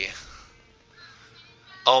the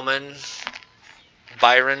Omen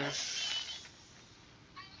Byron.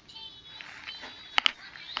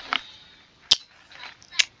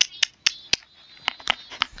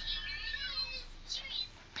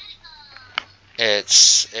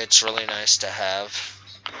 It's really nice to have.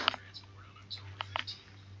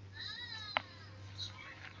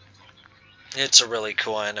 It's a really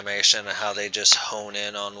cool animation of how they just hone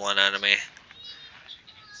in on one enemy.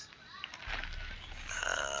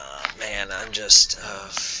 Man, I'm just a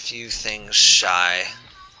few things shy.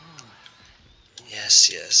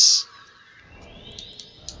 Yes, yes.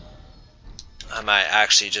 I might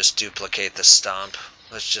actually just duplicate the stomp.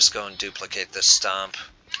 Let's just go and duplicate the stomp.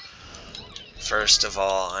 First of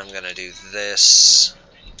all, I'm gonna do this.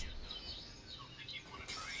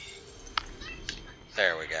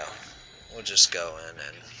 There we go. We'll just go in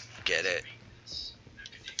and get it.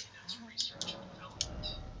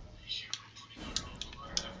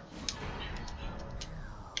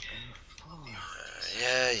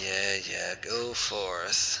 Yeah, go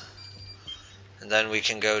forth. And then we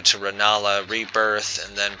can go to Renala, Rebirth,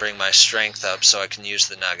 and then bring my strength up so I can use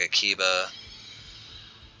the Nagakiba.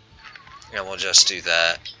 And we'll just do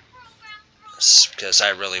that. Because I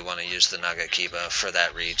really want to use the Nagakiba for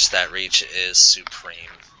that reach. That reach is supreme.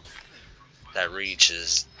 That reach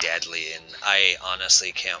is deadly, and I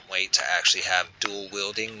honestly can't wait to actually have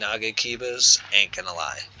dual-wielding Nagakibas, ain't gonna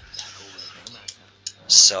lie.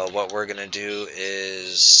 So what we're gonna do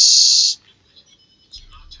is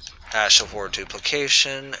Ash of War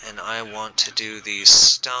duplication, and I want to do the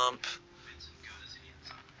stomp.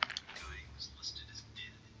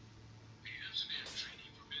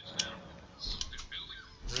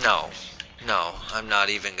 No, I'm not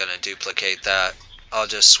even gonna duplicate that. I'll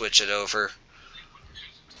just switch it over.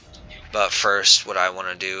 But first, what I want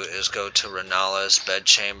to do is go to Renala's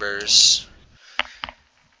bedchambers,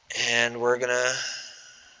 and we're gonna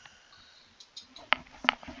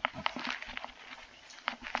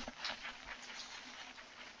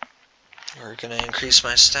increase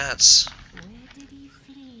my stats. Where did he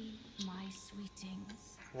flee, my sweetings?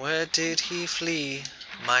 Where did he flee,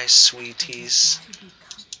 my sweeties?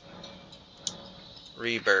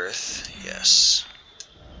 Rebirth, yes.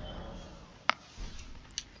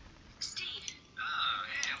 Steve. Oh,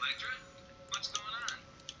 hey, Electra. What's going on?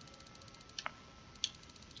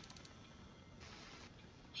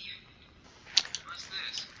 Here. What's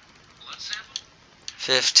this? Blood sample?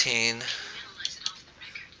 15, Analyze it off the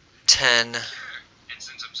record. 10. Sure. And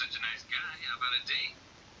since I'm such a nice guy, how about a date?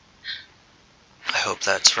 I hope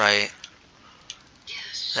that's right.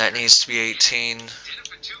 Yes. That needs to be 18. Dinner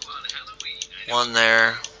for two on Halloween. One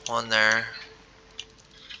there, one there.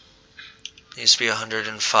 Needs to be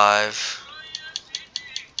 105.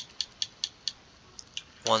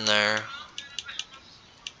 One there.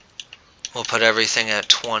 We'll put everything at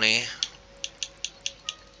 20.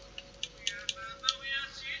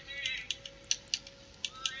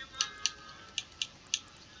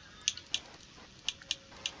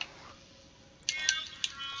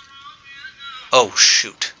 Oh,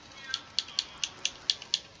 shoot.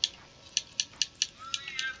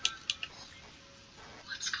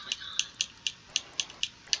 What's going on?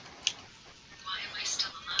 Why am I still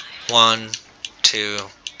alive? 1, 2.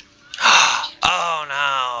 Oh,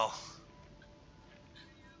 no.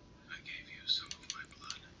 I gave you some of my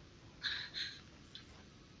blood.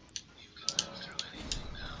 You can live through anything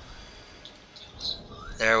now. You'll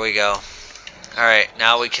survive. There we go. Alright,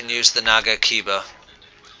 now we can use the Nagakiba. And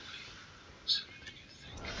it will be sooner than you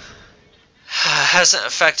think. Hasn't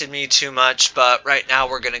affected me too much, but right now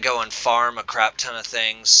we're gonna go and farm a crap ton of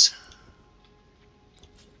things.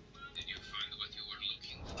 Did you find what you were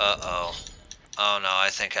looking for? Uh-oh. Oh no, I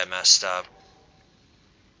think I messed up.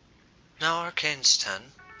 No, Arcane's 10.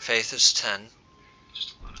 Faith is 10.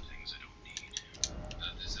 Just a lot of things I don't need.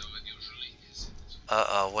 That is how it usually is.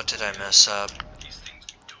 Uh-oh, what did I mess up? These things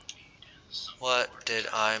we don't need. Some What did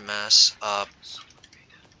I mess up? Some were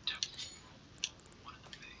made out of devil. One in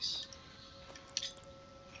the face.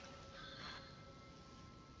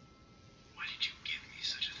 Why did you give me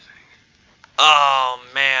such a thing? Oh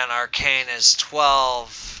man, Arcane is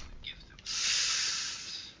 12. Give them.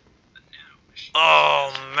 But now machine.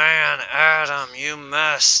 Oh man, Adam, you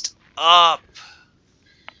messed up.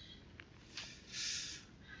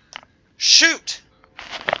 Shoot!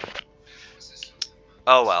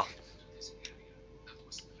 Oh well.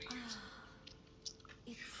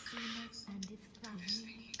 It seemeth and if thou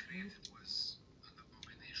He created was on the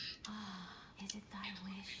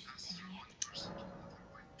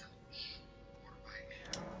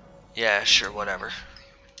Yeah, sure, whatever.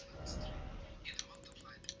 It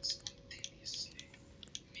multiplied spontaneously,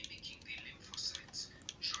 mimicking the lymphocytes,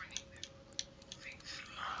 joining them, moving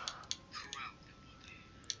freely throughout the body.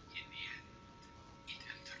 In the end, it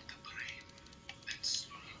entered the brain and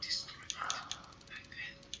slowly destroyed it, and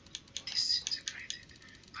then disintegrated,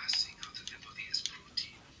 passing out of the body as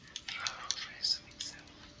protein, leaving no trace of itself.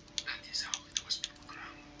 That is how it was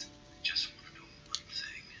programmed. Just want to know one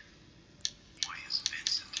thing. Why is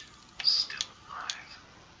Vincent still alive?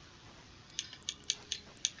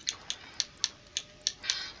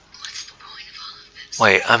 What's the point of all of this?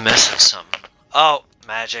 Wait, I'm missing something. Oh,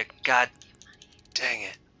 magic. God dang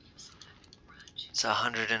it. It's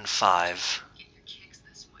 105. Get your kicks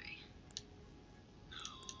this way. No.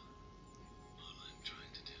 All I'm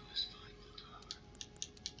trying to do is find the door.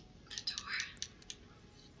 The door?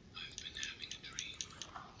 I've been having a dream.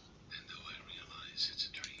 And though I realize it's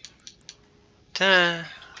a dream, Ta-da. I can't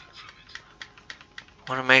wake from it.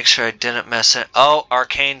 Want to make sure I didn't mess it. Oh,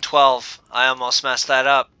 Arcane 12. I almost messed that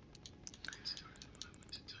up. It started when I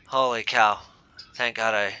went to type. Holy cow. Thank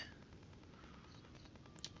God I...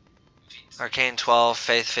 Arcane 12,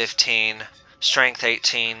 Faith 15, Strength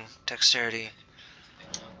 18, Dexterity.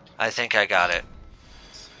 I think I got it.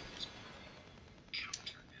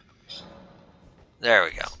 There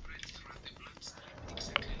we go.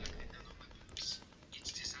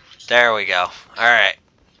 There we go. Alright.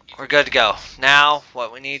 We're good to go. Now,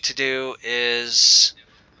 what we need to do is...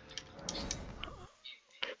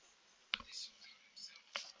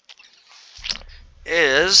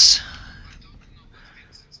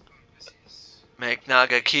 make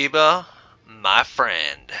Nagakiba my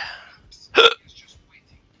friend.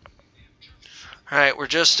 Alright, we're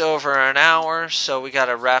just over an hour, so we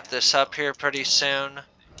gotta wrap this up here pretty soon.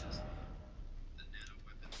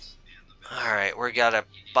 Alright, we gotta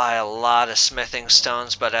buy a lot of smithing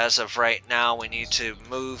stones, but as of right now, we need to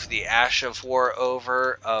move the Ash of War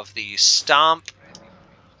over of the Stomp.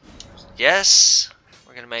 Yes,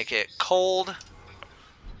 we're gonna make it cold.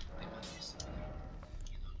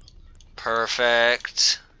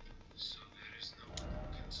 Perfect.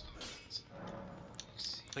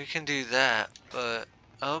 We can do that, but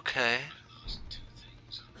okay.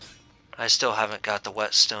 I still haven't got the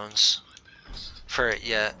whetstones for it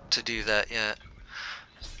yet, to do that yet.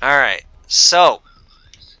 Alright, so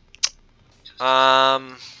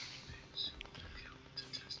I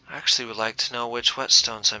actually would like to know which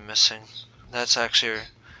whetstones I'm missing. That's actually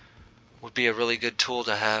would be a really good tool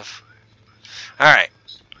to have. Alright.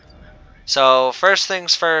 So first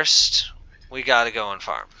things first, we gotta go and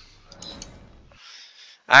farm.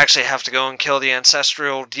 I actually have to go and kill the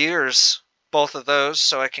ancestral deers, both of those,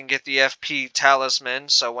 so I can get the FP talisman,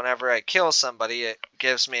 so whenever I kill somebody, it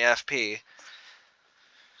gives me FP.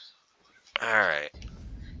 Alright.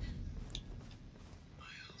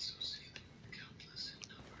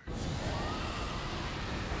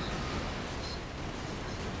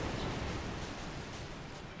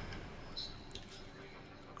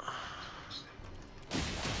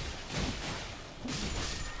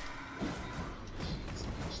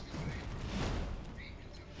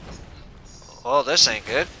 Oh, this ain't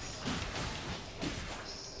good.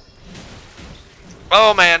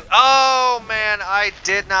 Oh man, I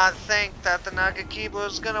did not think that the Nagakiba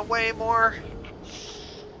was gonna weigh more.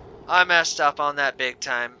 I messed up on that big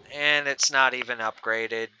time, and it's not even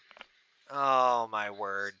upgraded. Oh my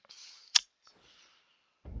word.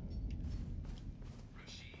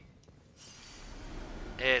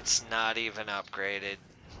 It's not even upgraded,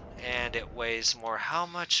 and it weighs more. How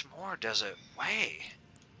much more does it weigh?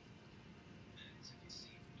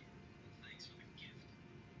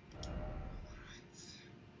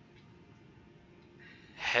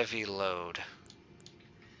 Heavy load.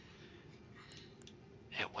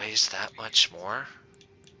 It weighs that much more?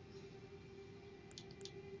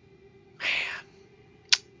 Man.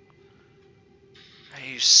 Are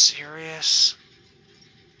you serious?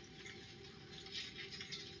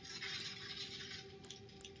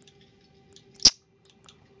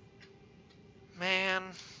 Man.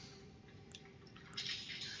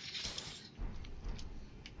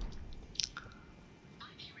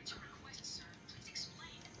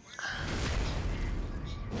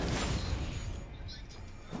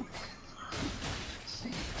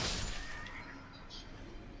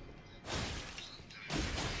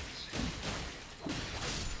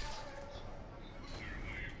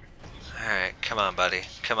 Alright, come on, buddy.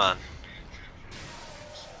 Come on.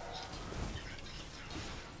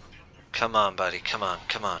 Come on, buddy. Come on,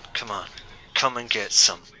 come on, come on. Come and get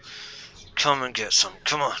some. Come and get some.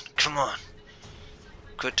 Come on, come on.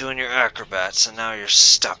 quit doing your acrobats, and now you're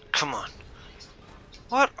stuck. Come on.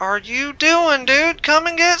 What are you doing, dude? Come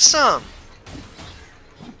and get some.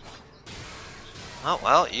 Oh,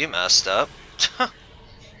 well, you messed up.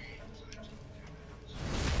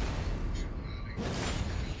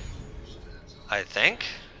 I think.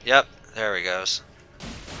 Yep, there he goes.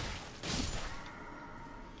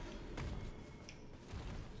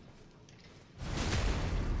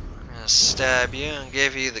 I'm gonna stab you and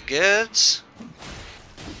give you the goods.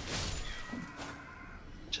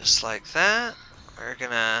 Just like that. We're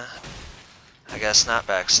gonna, I guess, not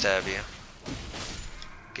backstab you.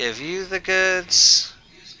 Give you the goods.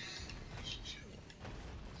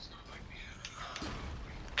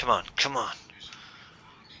 Come on, come on.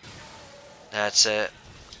 That's it.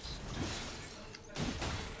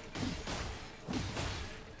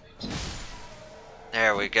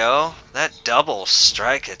 There we go. That double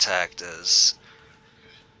strike attack does.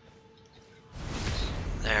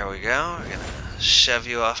 There we go. We're gonna shove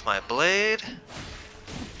you off my blade.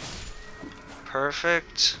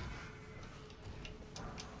 Perfect.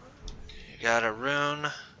 You got a rune.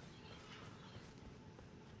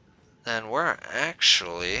 Then we're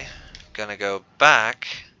actually gonna go back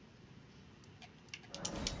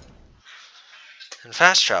and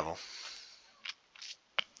fast travel.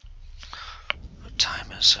 What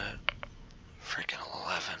time is it? Freaking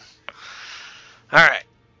 11. Alright,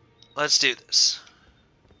 let's do this.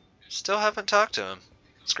 Still haven't talked to him.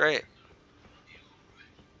 It's great.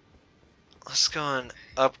 Let's go and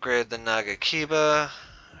upgrade the Nagakiba.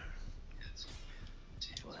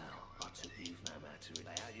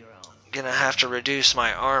 Gonna have to reduce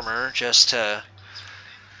my armor just to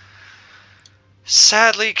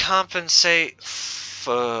sadly compensate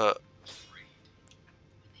for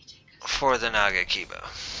the Nagakiba.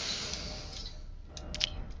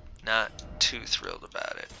 Not too thrilled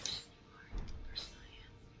about it.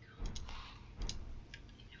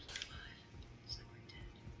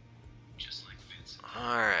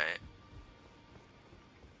 Alright.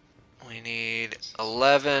 We need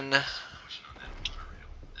 11.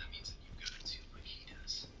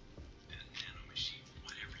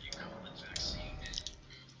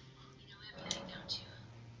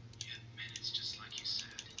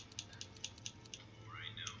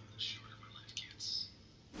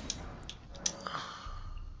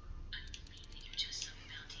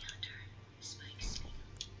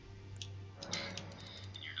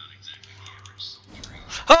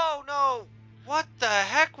 Oh no! What the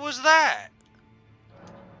heck was that?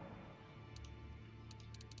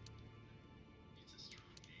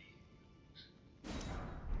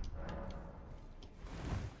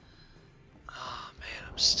 Oh man,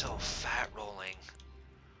 I'm still fat rolling.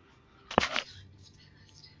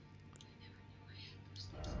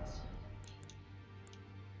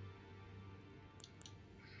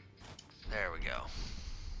 There we go.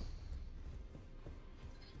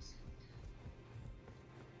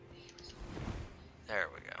 There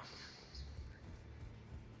we go.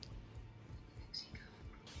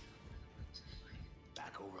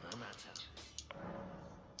 Back over the matter.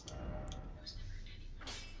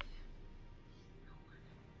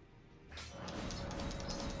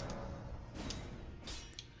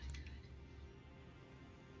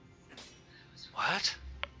 What?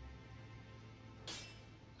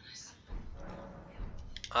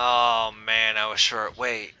 Oh man, I was short.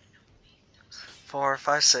 Wait. 4,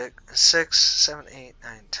 5, 6, 7, 8,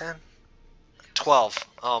 9, 10, 12.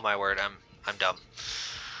 Oh my word, I'm dumb.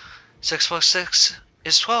 6 plus 6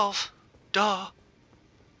 is 12. Duh.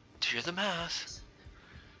 Do the math.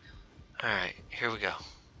 Alright, here we go.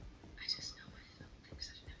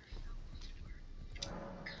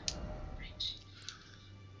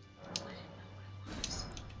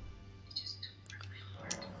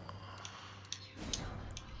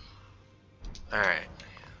 Alright.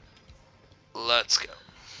 Let's go.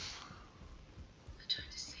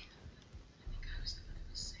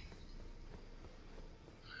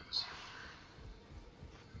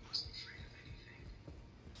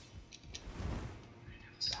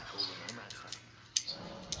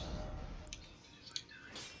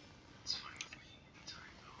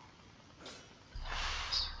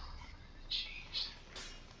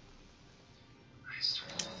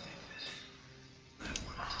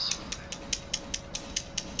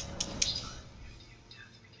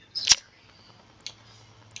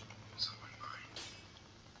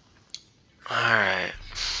 Alright.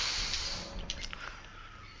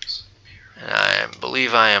 And I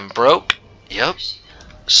believe I am broke. Yep.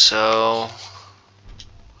 So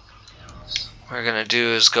what we're gonna do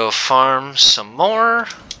is go farm some more.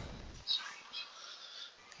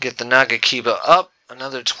 Get the Nagakiba up.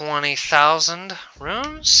 another 20,000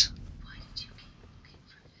 runes.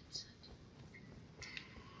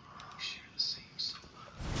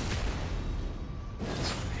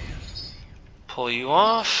 Pull you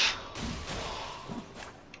off.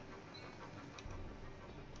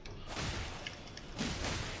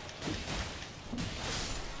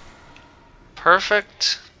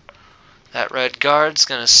 Perfect. That red guard's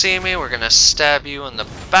gonna see me. We're gonna stab you in the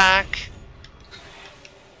back.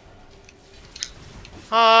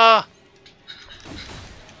 Ah!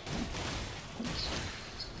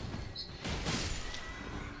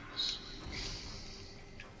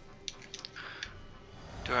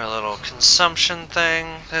 Do our little consumption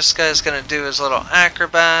thing. This guy's gonna do his little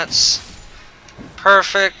acrobats.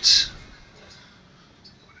 Perfect.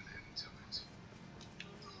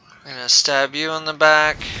 I'm gonna stab you in the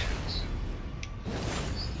back.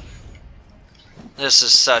 This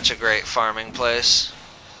is such a great farming place.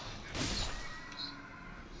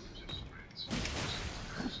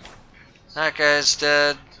 That guy's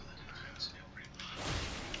dead.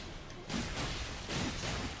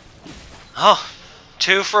 Oh,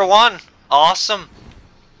 2 for 1. Awesome.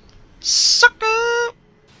 Sucker!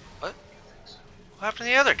 What? What happened to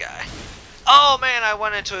the other guy? Oh man, I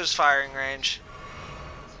went into his firing range.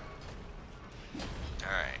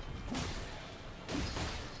 Alright.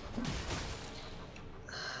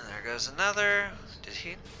 There goes another. Did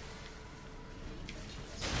he?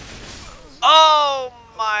 Oh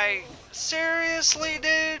my. Seriously,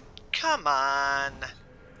 dude? Come on.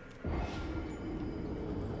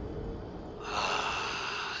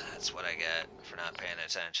 That's what I get for not paying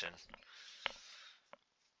attention.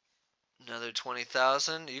 Another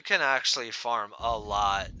 20,000. You can actually farm a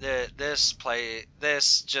lot. This place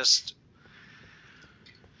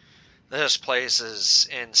is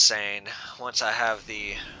insane. Once I have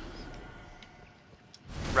the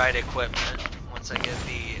right equipment, once I get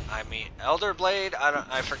Elder Blade.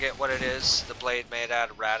 I forget what it is. The blade made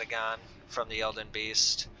out of Radagon from the Elden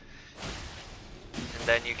Beast. And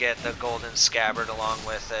then you get the golden scabbard along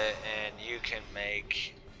with it, and you can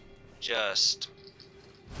make just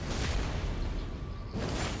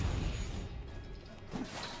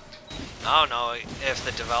I don't know if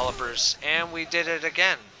the developers, and we did it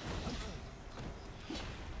again.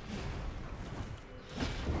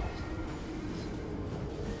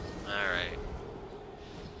 Alright.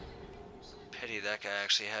 Pity that guy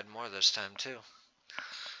actually had more this time too.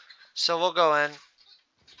 So we'll go in.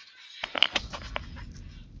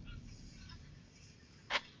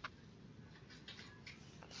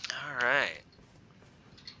 Alright.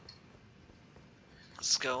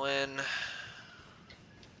 Let's go in.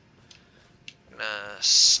 Gonna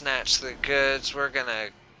snatch the goods. We're gonna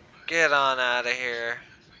get on out of here.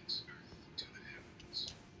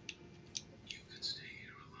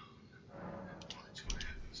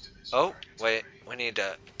 Oh, wait. We need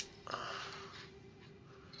to...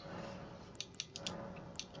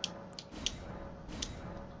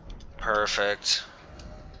 Perfect.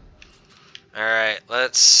 Alright,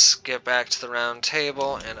 let's get back to the round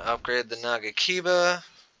table and upgrade the Nagakiba.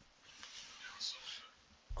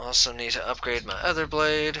 Also need to upgrade my other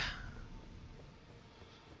blade.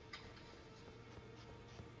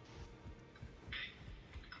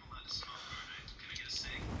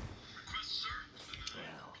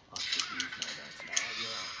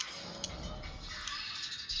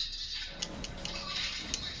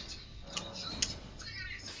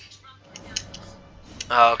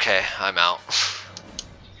 Okay, I'm out.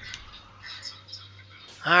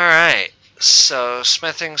 Alright, so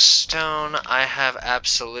smithing stone, I have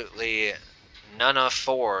absolutely none of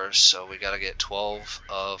 4, so we gotta get 12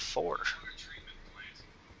 of 4.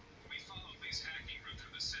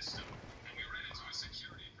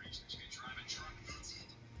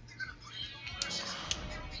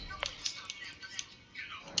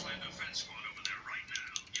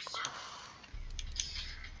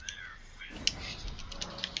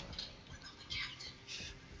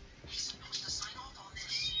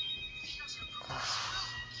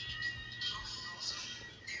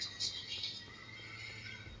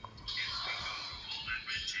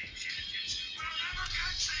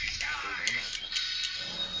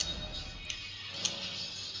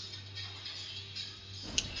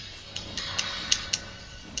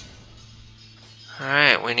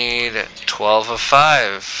 Alright, we need 12 of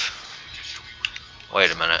 5.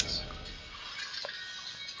 Wait a minute.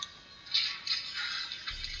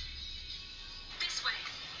 This way.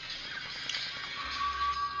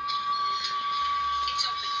 It's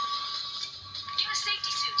open. Get a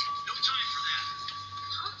safety suit. No time for that.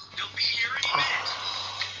 Huh? They'll be here any minute.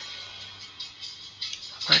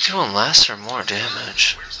 Am I doing less or more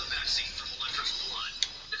damage? Where's the vaccine from Electra's blood?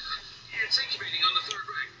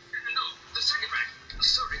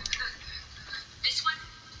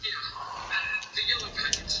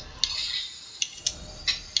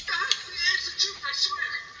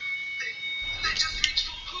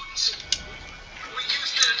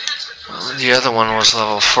 The other one was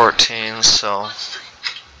level 14, so... Electra,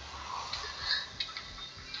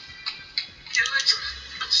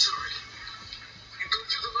 I'm sorry. You go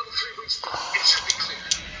through the level 3 waste. It should be clear.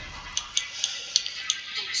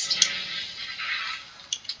 Thanks, Steve.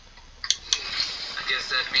 I guess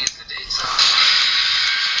that means the date's up.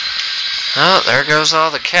 Oh, there goes all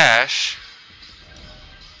the cash.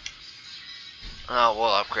 Oh, we'll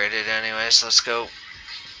upgrade it anyways. Let's go.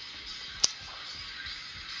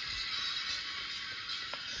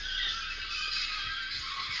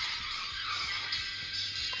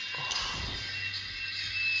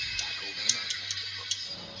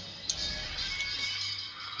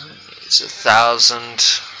 It's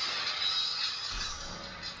 1,000.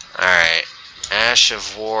 Alright. Ash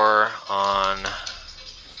of War on...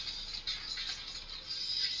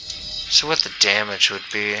 So what the damage would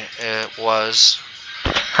be, it was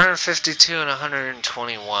 152 and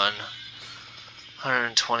 121.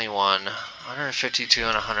 121. 152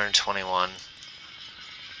 and 121.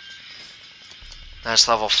 That's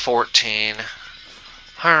level 14.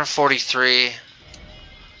 143.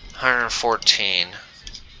 114.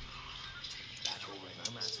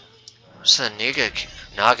 Does the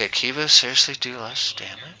Naga Kiba seriously do less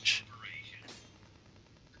damage?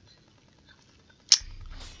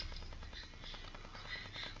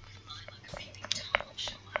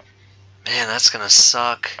 Man, that's gonna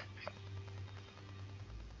suck.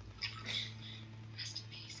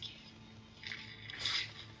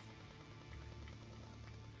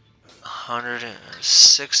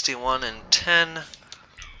 $161 and 10.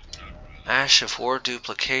 Ash of War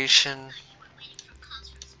duplication.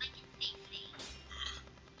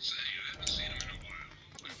 Say I haven't seen him in a while.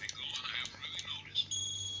 Where'd he go? I haven't really noticed.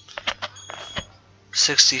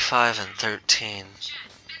 65 and 13.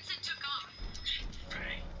 Vincent took off.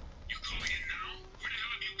 Hey, you calling in now? Where the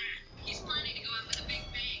hell have you been? He's planning to go out with a big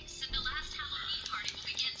bang. Said the last Halloween party will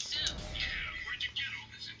begin soon. Yeah, where'd you get all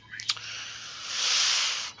this information?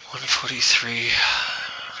 143. You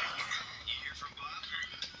hear from Bob?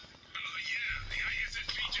 Yeah, the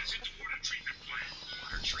ISSB just hit the water treatment plant.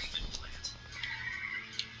 Water treatment plant?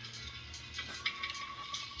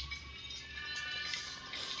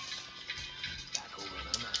 Back over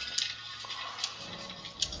on that side.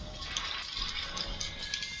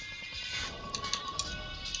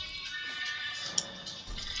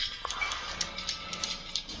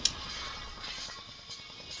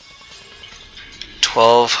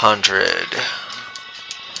 $1,200.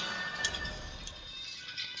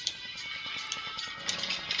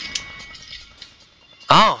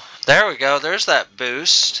 Oh, there we go. There's that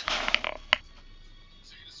boost.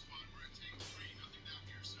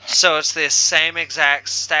 So it's the same exact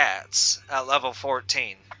stats at level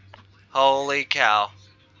 14. Holy cow.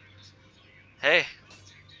 Hey.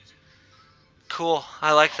 Cool.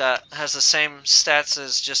 I like that. Has the same stats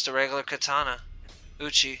as just a regular katana.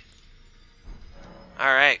 Uchi.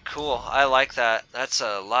 Alright, cool. I like that. That's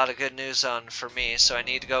a lot of good news on for me. So I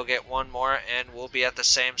need to go get one more and we'll be at the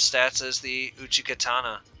same stats as the Uchi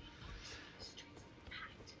katana.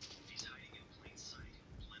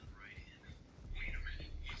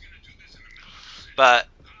 But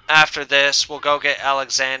after this, we'll go get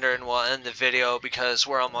Alexander and we'll end the video because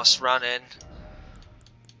we're almost running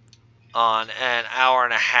on an hour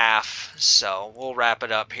and a half. So we'll wrap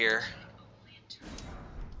it up here.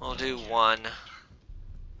 We'll do one.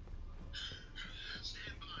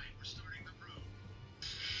 Stand by, we're starting the probe.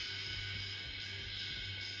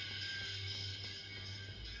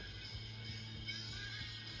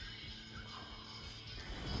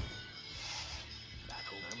 Back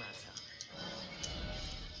over on that side.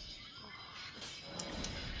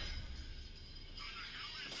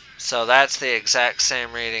 So that's the exact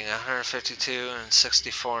same reading, 152 and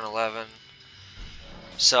 64 and 11.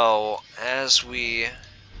 So as we,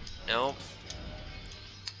 nope,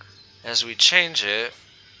 as we change it,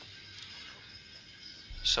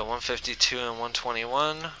 so 152 and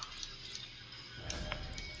 121,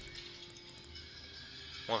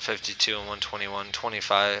 152 and 121,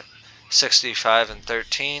 25, 65 and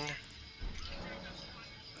 13.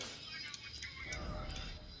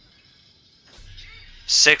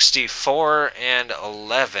 $64 and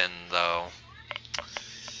 11 though.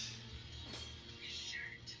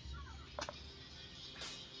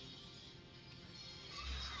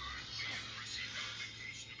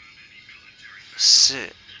 Si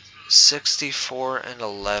 64 and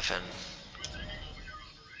 11.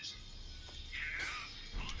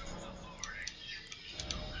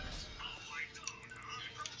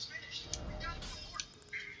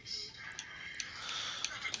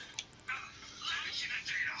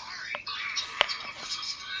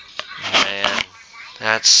 Man,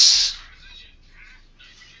 That's...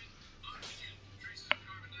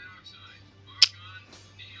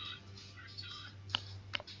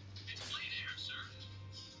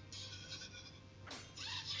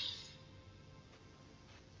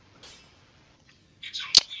 It's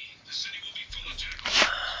Halloween. The city will be full of jackals.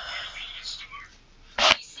 Where do we even start?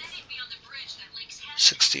 He said he'd be on the bridge that links heaven.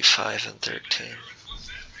 65 and 13. What's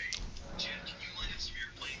that mean? Jen, can you line up some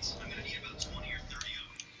airplanes? I'm gonna need about 20 or 30 of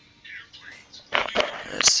them. Airplanes.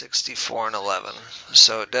 That's 64 and 11.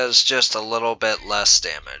 So it does just a little bit less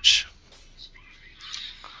damage.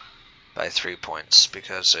 By 3 points,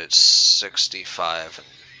 because it's 65 and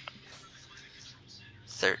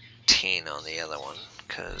 13 on the other one,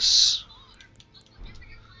 because...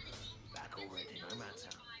 Back over at Nomad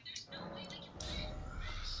Town.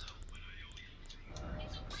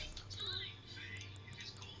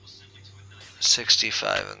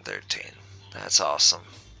 65 and 13. That's awesome.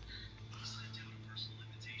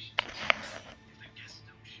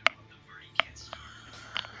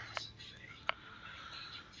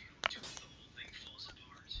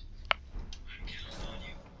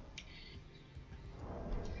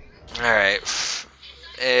 Alright.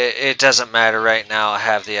 It doesn't matter right now. I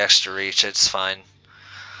have the extra reach. It's fine.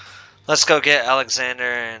 Let's go get Alexander,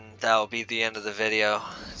 and that will be the end of the video.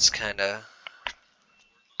 It's kind of...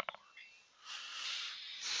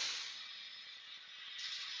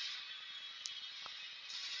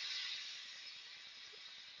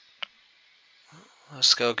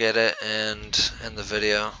 Let's go get it and end the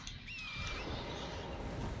video.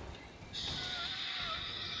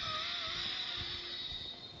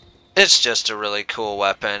 It's just a really cool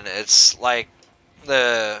weapon. It's like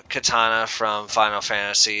the katana from Final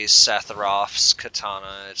Fantasy, Sephiroth's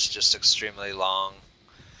katana. It's just extremely long.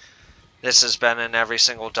 This has been in every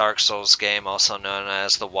single Dark Souls game, also known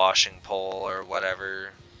as the washing pole or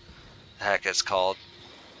whatever the heck it's called.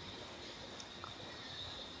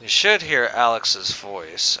 You should hear Alex's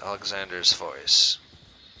voice, Alexander's voice.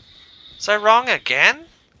 Is I wrong again?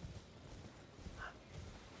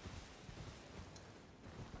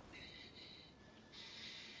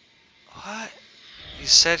 What? He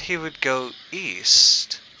said he would go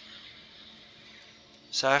east.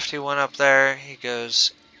 So after he went up there, he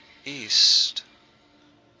goes east.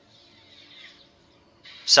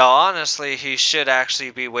 So honestly, he should actually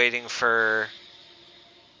be waiting for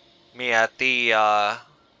me at the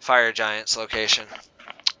Fire Giants location.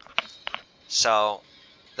 So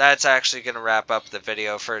that's actually going to wrap up the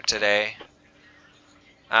video for today.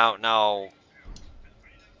 I don't know.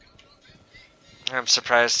 I'm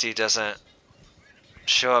surprised he doesn't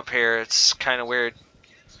show up here. It's kind of weird.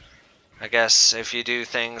 I guess if you do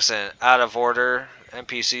things in out of order,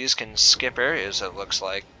 NPCs can skip areas, it looks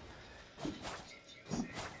like.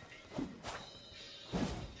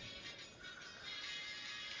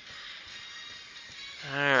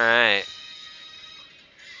 Alright.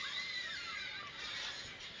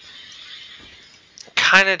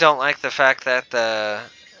 Kinda don't like the fact that the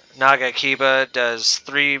Nagakiba does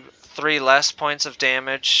three less points of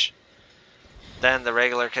damage than the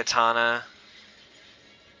regular katana.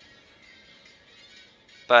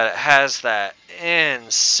 But it has that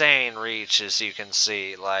insane reach, as you can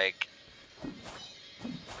see, like...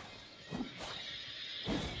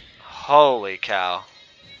 Holy cow.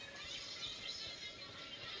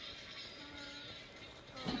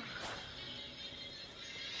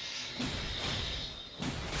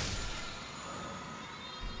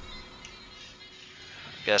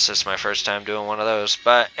 Guess it's my first time doing one of those.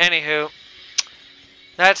 But anywho,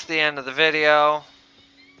 that's the end of the video.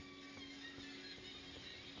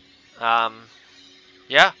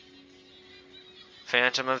 Yeah.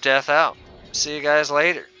 Phantom of Death out. See you guys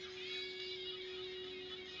later.